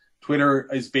fun. Twitter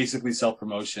is basically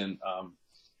self-promotion.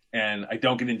 And I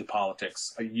don't get into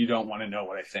politics. You don't want to know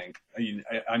what I think.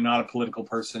 I'm not a political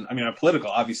person. I mean, I'm political,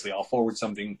 obviously. I'll forward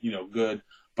something, good,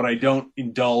 but I don't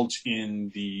indulge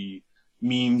in the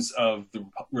memes of the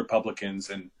Republicans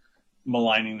and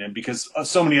maligning them, because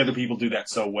so many other people do that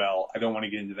so well. I don't want to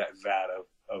get into that vat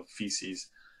of feces.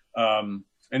 And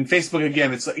Facebook,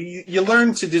 again, it's you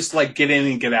learn to just get in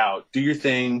and get out, do your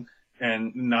thing,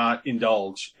 and not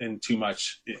indulge in too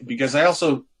much, because I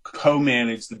also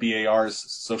co-manage the BAR's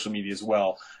social media as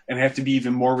well, and have to be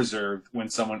even more reserved when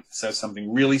someone says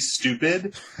something really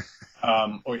stupid,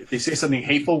 or if they say something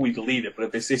hateful, we delete it. But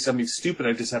if they say something stupid,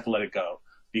 I just have to let it go,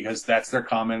 because that's their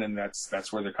comment and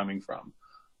that's where they're coming from.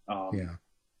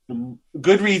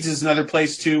 Goodreads is another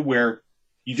place too, where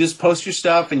you just post your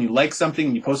stuff and you like something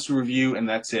and you post a review and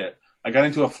that's it. I got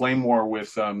into a flame war with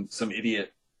some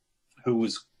idiot who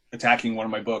was attacking one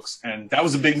of my books, and that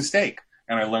was a big mistake.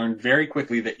 And I learned very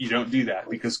quickly that you don't do that,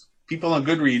 because people on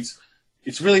Goodreads,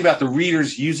 it's really about the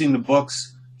readers using the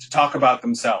books to talk about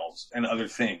themselves and other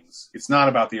things. It's not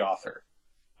about the author.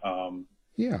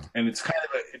 And it's kind of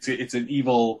it's an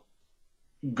evil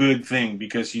good thing,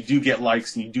 because you do get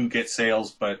likes and you do get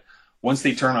sales, but once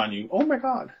they turn on you, oh my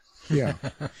God. Yeah.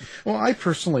 Well, I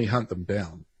personally hunt them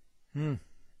down, you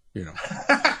know,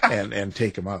 and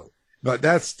take them out. But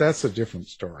that's a different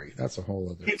story. That's a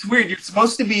whole other. It's weird. You're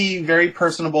supposed to be very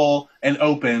personable and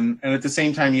open, and at the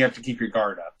same time, you have to keep your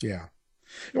guard up. Yeah.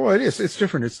 Well, it is. It's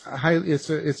different.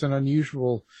 It's an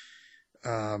unusual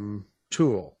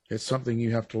tool. It's something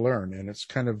you have to learn, and it's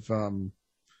kind of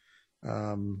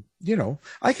you know,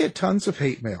 I get tons of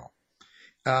hate mail.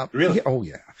 Really? Yeah, oh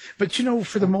yeah. But you know,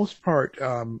 for the most part,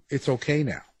 it's okay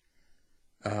now.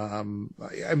 I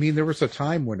mean, there was a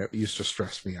time when it used to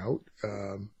stress me out.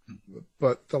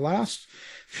 But the last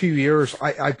few years,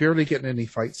 I barely get in any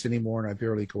fights anymore, and I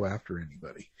barely go after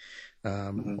anybody,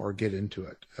 or get into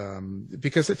it.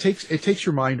 Because it takes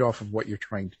your mind off of what you're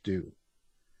trying to do.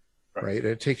 Right.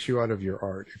 It takes you out of your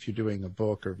art. If you're doing a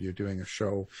book or if you're doing a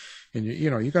show, and you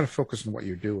know, you got to focus on what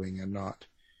you're doing and not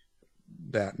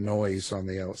that noise on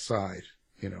the outside,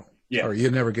 you know, or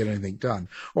you never get anything done,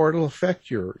 or it'll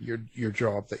affect your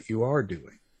job that you are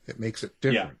doing. It makes it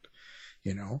different,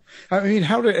 you know. I mean,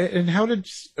 how did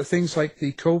things like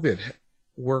the COVID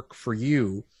work for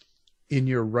you in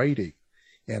your writing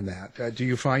and that? Do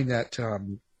you find that,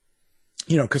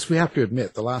 you know, because we have to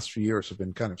admit the last few years have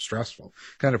been kind of stressful,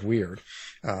 kind of weird.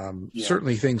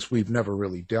 Certainly things we've never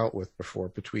really dealt with before,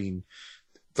 between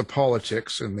the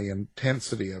politics and the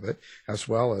intensity of it, as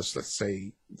well as, let's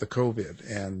say, the COVID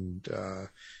and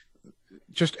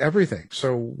just everything.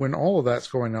 So when all of that's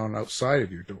going on outside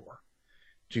of your door,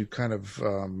 do you kind of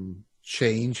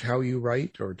change how you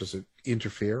write, or does it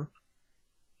interfere?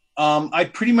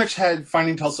 I pretty much had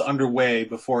Finding Tulsa underway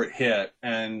before it hit,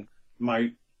 and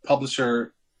my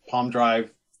publisher, Palm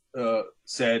Drive,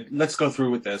 said, let's go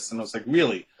through with this. And I was like,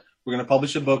 really? We're going to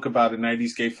publish a book about a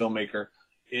 90s gay filmmaker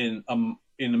in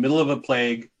the middle of a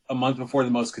plague, a month before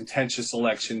the most contentious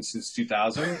election since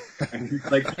 2000? And he's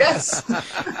like, yes.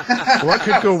 What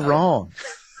could go wrong?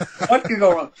 What could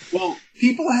go wrong? Well,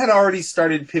 people had already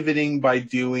started pivoting by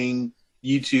doing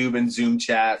YouTube and Zoom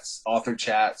chats, author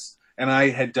chats. And I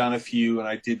had done a few, and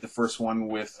I did the first one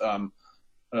with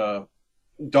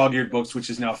Dog-Eared Books, which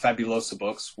is now Fabulosa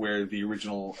Books, where the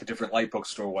original A Different Light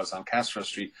bookstore was on Castro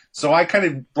Street. So I kind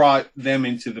of brought them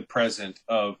into the present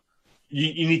of,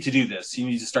 you need to do this. You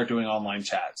need to start doing online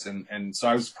chats. And so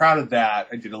I was proud of that.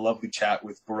 I did a lovely chat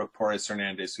with Baruch Porres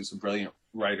Hernandez, who's a brilliant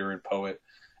writer and poet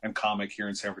and comic here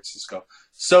in San Francisco.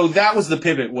 So that was the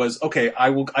pivot, was, okay,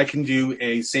 I can do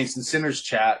a Saints and Sinners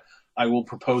chat. I will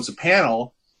propose a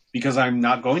panel, because I'm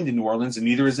not going to New Orleans, and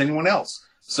neither is anyone else.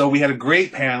 So we had a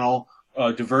great panel,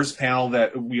 a diverse panel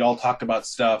that we all talked about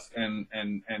stuff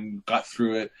and got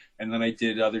through it. And then I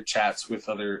did other chats with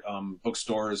other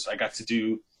bookstores. I got to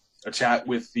do a chat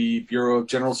with the Bureau of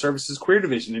General Services Queer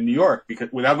Division in New York, because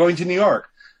without going to New York.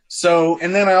 So,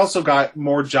 and then I also got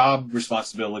more job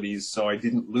responsibilities, so I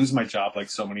didn't lose my job like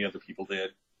so many other people did.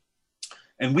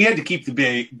 And we had to keep the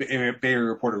Bay Area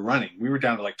Reporter running. We were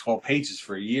down to like 12 pages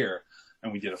for a year.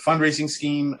 And we did a fundraising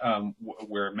scheme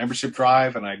where a membership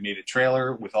drive, and I made a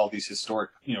trailer with all these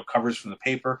historic, you know, covers from the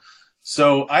paper.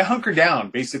 So I hunkered down.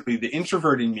 Basically, the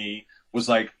introvert in me was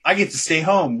like, I get to stay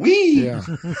home. Whee! Yeah.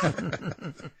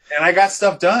 And I got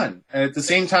stuff done. And at the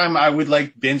same time, I would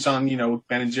like binge on, you know,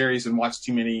 Ben and Jerry's and watch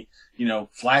too many, you know,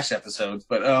 Flash episodes.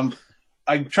 But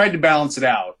I tried to balance it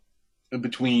out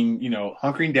between, you know,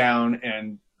 hunkering down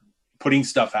and putting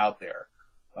stuff out there.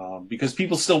 Because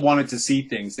people still wanted to see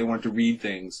things, they wanted to read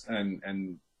things,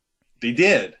 and they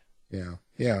did.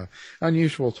 Yeah.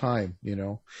 Unusual time, you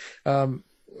know.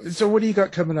 So what do you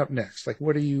got coming up next? Like,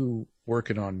 what are you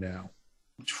working on now?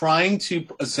 Trying to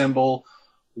assemble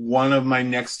one of my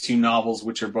next two novels,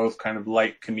 which are both kind of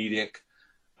light comedic.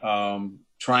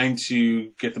 Trying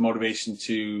to get the motivation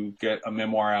to get a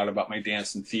memoir out about my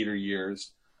dance and theater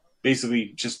years.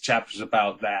 Basically just chapters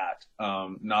about that,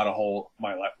 not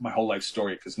my whole life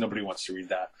story, because nobody wants to read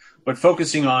that, but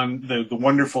focusing on the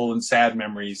wonderful and sad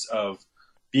memories of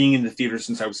being in the theater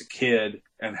since I was a kid,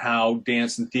 and how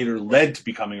dance and theater led to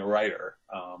becoming a writer.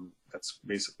 That's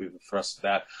basically the thrust of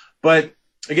that. But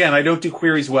again, I don't do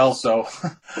queries well, so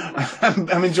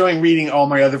I'm enjoying reading all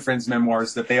my other friends'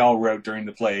 memoirs that they all wrote during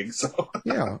the plague. So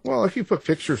yeah, well, if you put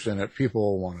pictures in it, people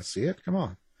will want to see it. Come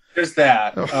on. There's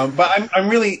that. But I'm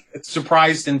really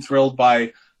surprised and thrilled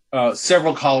by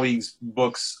several colleagues'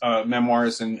 books,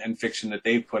 memoirs, and fiction that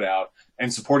they've put out,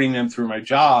 and supporting them through my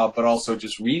job, but also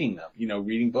just reading them, you know,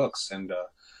 reading books and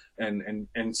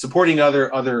supporting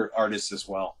other artists as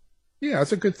well. Yeah,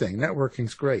 it's a good thing.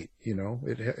 Networking's great. You know,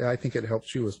 I think it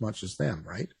helps you as much as them,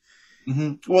 right?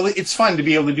 Mm-hmm. Well, it's fun to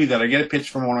be able to do that. I get a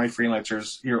pitch from one of my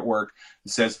freelancers here at work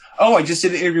that says, "Oh, I just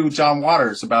did an interview with John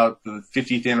Waters about the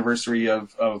 50th anniversary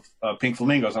of Pink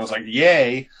Flamingos." I was like,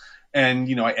 "Yay!"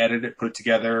 And, I edit it, put it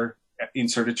together,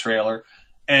 insert a trailer,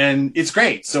 and it's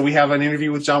great. So we have an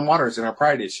interview with John Waters in our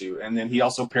Pride issue. And then he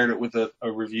also paired it with a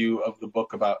review of the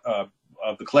book about, of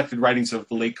the collected writings of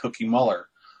the late Cookie Muller,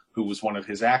 who was one of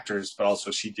his actors, but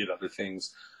also she did other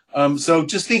things. So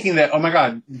just thinking that, oh my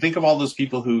God, think of all those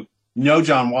people who know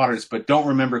John Waters, but don't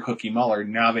remember Cookie Muller.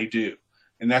 Now they do.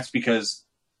 And that's because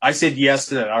I said yes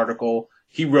to that article.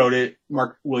 He wrote it,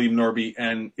 Mark William Norby,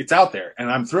 and it's out there. And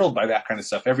I'm thrilled by that kind of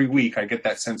stuff. Every week I get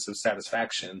that sense of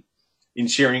satisfaction in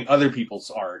sharing other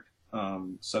people's art.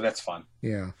 So that's fun.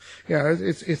 Yeah.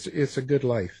 It's a good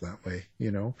life that way.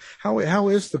 How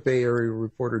is the Bay Area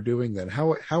Reporter doing that?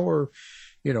 How are,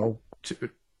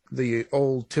 the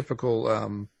old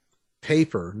typical,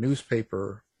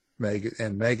 newspaper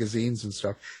and magazines and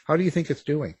stuff. How do you think it's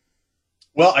doing?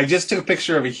 Well, I just took a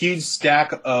picture of a huge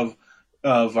stack of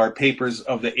our papers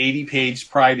of the 80-page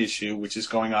Pride issue, which is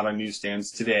going out on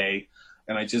newsstands today.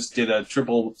 And I just did a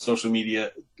triple social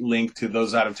media link to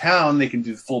those out of town. They can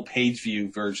do the full page view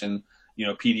version,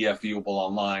 PDF viewable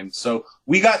online. So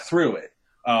we got through it.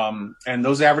 And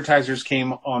those advertisers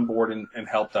came on board and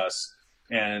helped us.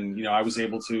 And, I was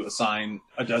able to assign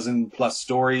a dozen plus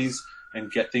stories and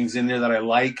get things in there that I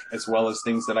like, as well as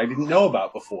things that I didn't know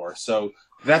about before. So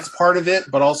that's part of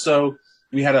it. But also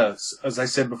we had as I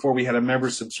said before, we had a member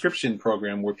subscription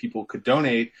program where people could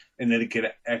donate and then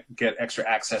get extra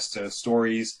access to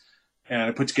stories. And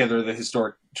I put together the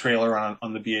historic trailer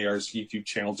on the BAR's YouTube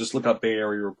channel. Just look up Bay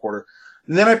Area Reporter.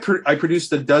 And then I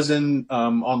produced a dozen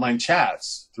online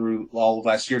chats through all of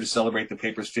last year to celebrate the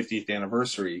paper's 50th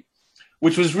anniversary,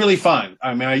 which was really fun.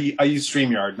 I mean, I use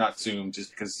StreamYard, not Zoom,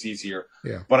 just because it's easier.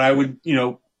 Yeah. But I would,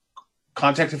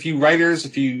 contact a few writers, a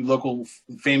few local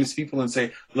famous people and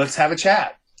say, let's have a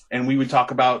chat. And we would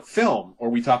talk about film, or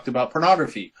we talked about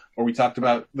pornography, or we talked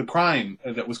about the crime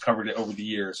that was covered over the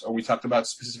years, or we talked about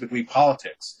specifically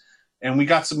politics. And we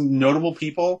got some notable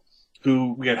people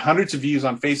we had hundreds of views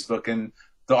on Facebook, and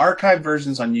the archived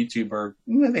versions on YouTube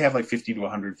they have like 50 to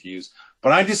 100 views.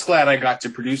 But I'm just glad I got to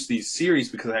produce these series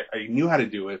because I knew how to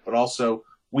do it, but also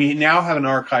we now have an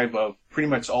archive of pretty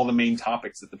much all the main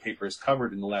topics that the paper has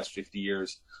covered in the last 50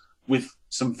 years with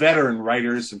some veteran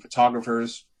writers and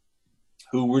photographers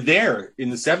who were there in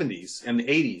the 70s and the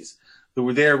 80s, who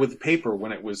were there with the paper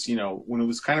when it was, when it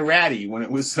was kind of ratty, when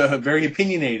it was very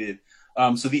opinionated.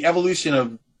 So the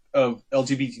evolution of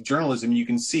LGBT journalism, you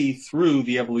can see through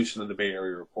the evolution of the Bay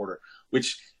Area Reporter,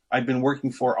 which I've been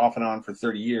working for off and on for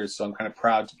 30 years. So I'm kind of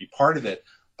proud to be part of it,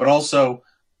 but also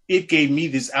it gave me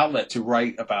this outlet to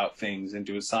write about things and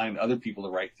to assign other people to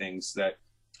write things that,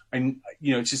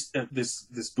 it's just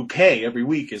this bouquet every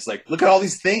week is like, look at all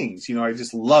these things. I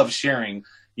just love sharing,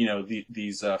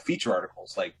 these feature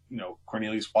articles. Like,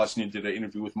 Cornelius Washington did an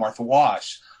interview with Martha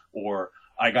Wash, or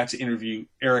I got to interview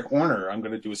Eric Orner. I'm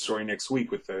going to do a story next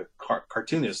week with the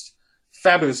cartoonist.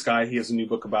 Fabulous guy. He has a new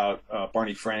book about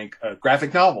Barney Frank, a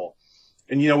graphic novel.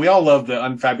 And, we all love the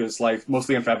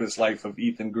mostly unfabulous life of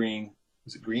Ethan Green.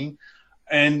 Was it Green?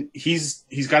 And he's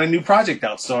got a new project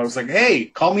out. So I was like, hey,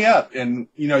 call me up. And,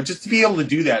 just to be able to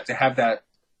do that, to have that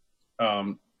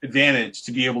advantage,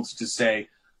 to be able to just say,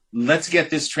 let's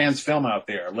get this trans film out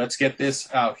there. Let's get this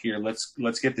out here.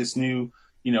 Let's get this new,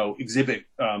 exhibit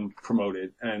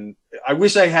promoted. And I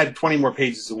wish I had 20 more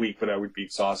pages a week, but I would be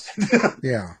exhausted.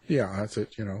 Yeah, that's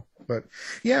it, But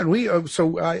yeah, and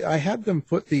so I had them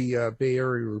put the Bay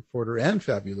Area Reporter and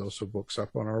Fabuloso books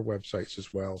up on our websites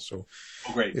as well. So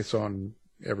great. It's on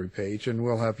every page, and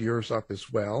we'll have yours up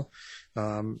as well.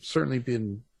 Certainly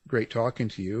been great talking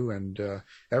to you, and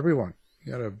everyone.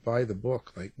 You got to buy the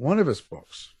book, like one of his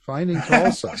books, Finding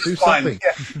Tulsa. Do something.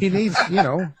 Yeah. He needs,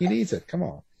 he needs it. Come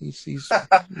on. He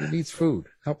needs food.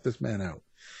 Help this man out.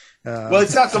 Well,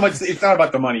 it's not so much, it's not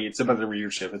about the money. It's about the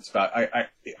readership. It's about, I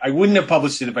wouldn't have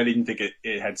published it if I didn't think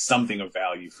it had something of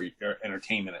value for your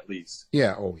entertainment at least.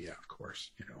 Yeah. Oh yeah, of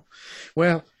course.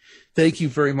 Well, thank you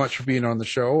very much for being on the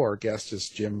show. Our guest is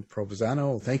Jim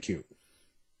Provenzano. Thank you.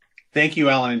 Thank you,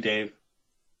 Alan and Dave.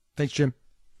 Thanks, Jim.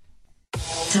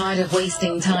 Tired of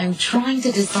wasting time trying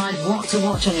to decide what to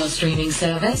watch on your streaming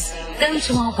service? Go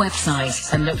to our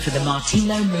website and look for the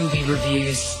Martino Movie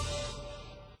Reviews.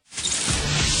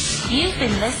 You've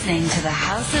been listening to the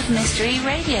House of Mystery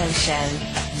radio show.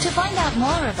 To find out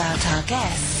more about our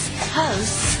guests,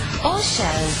 hosts, or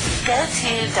shows, go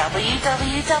to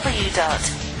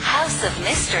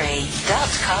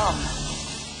www.houseofmystery.com.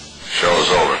 Show's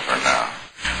over for now.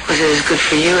 Was it as good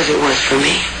for you as it was for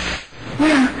me?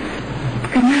 Well,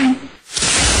 good night.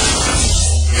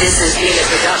 This has been a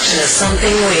production of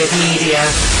Something Weird Media.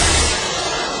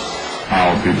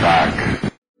 I'll be back.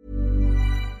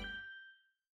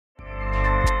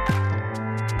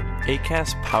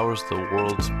 Acast powers the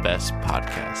world's best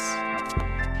podcasts.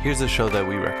 Here's a show that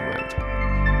we recommend.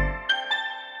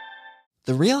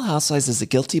 The Real Housewives is a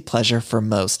guilty pleasure for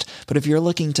most, but if you're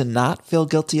looking to not feel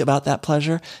guilty about that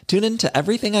pleasure, tune in to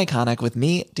Everything Iconic with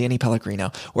me, Danny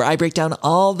Pellegrino, where I break down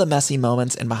all the messy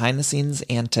moments and behind-the-scenes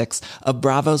antics of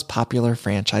Bravo's popular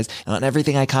franchise. And on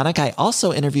Everything Iconic, I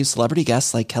also interview celebrity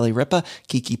guests like Kelly Ripa,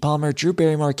 Keke Palmer, Drew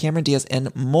Barrymore, Cameron Diaz,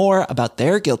 and more about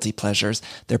their guilty pleasures,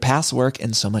 their past work,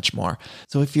 and so much more.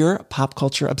 So if you're pop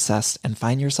culture obsessed and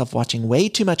find yourself watching way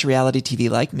too much reality TV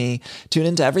like me, tune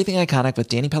in to Everything Iconic with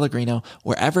Danny Pellegrino,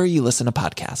 wherever you listen to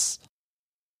podcasts.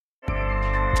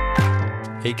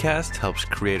 Acast helps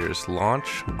creators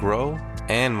launch, grow,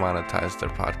 and monetize their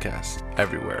podcasts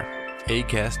everywhere.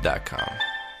 Acast.com.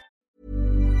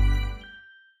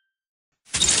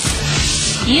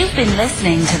 You've been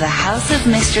listening to the House of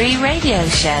Mystery radio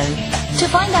show. To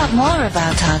find out more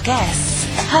about our guests,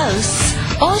 hosts,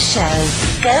 or shows,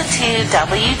 go to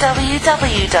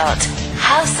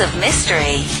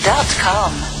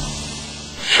www.houseofmystery.com.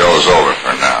 Show's over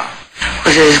for now.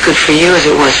 Was it as good for you as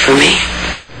it was for me?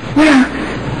 Well,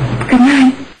 good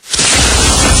night.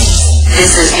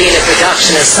 This has been a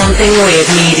production of Something Weird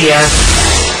Media.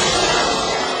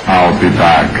 I'll be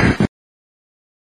back.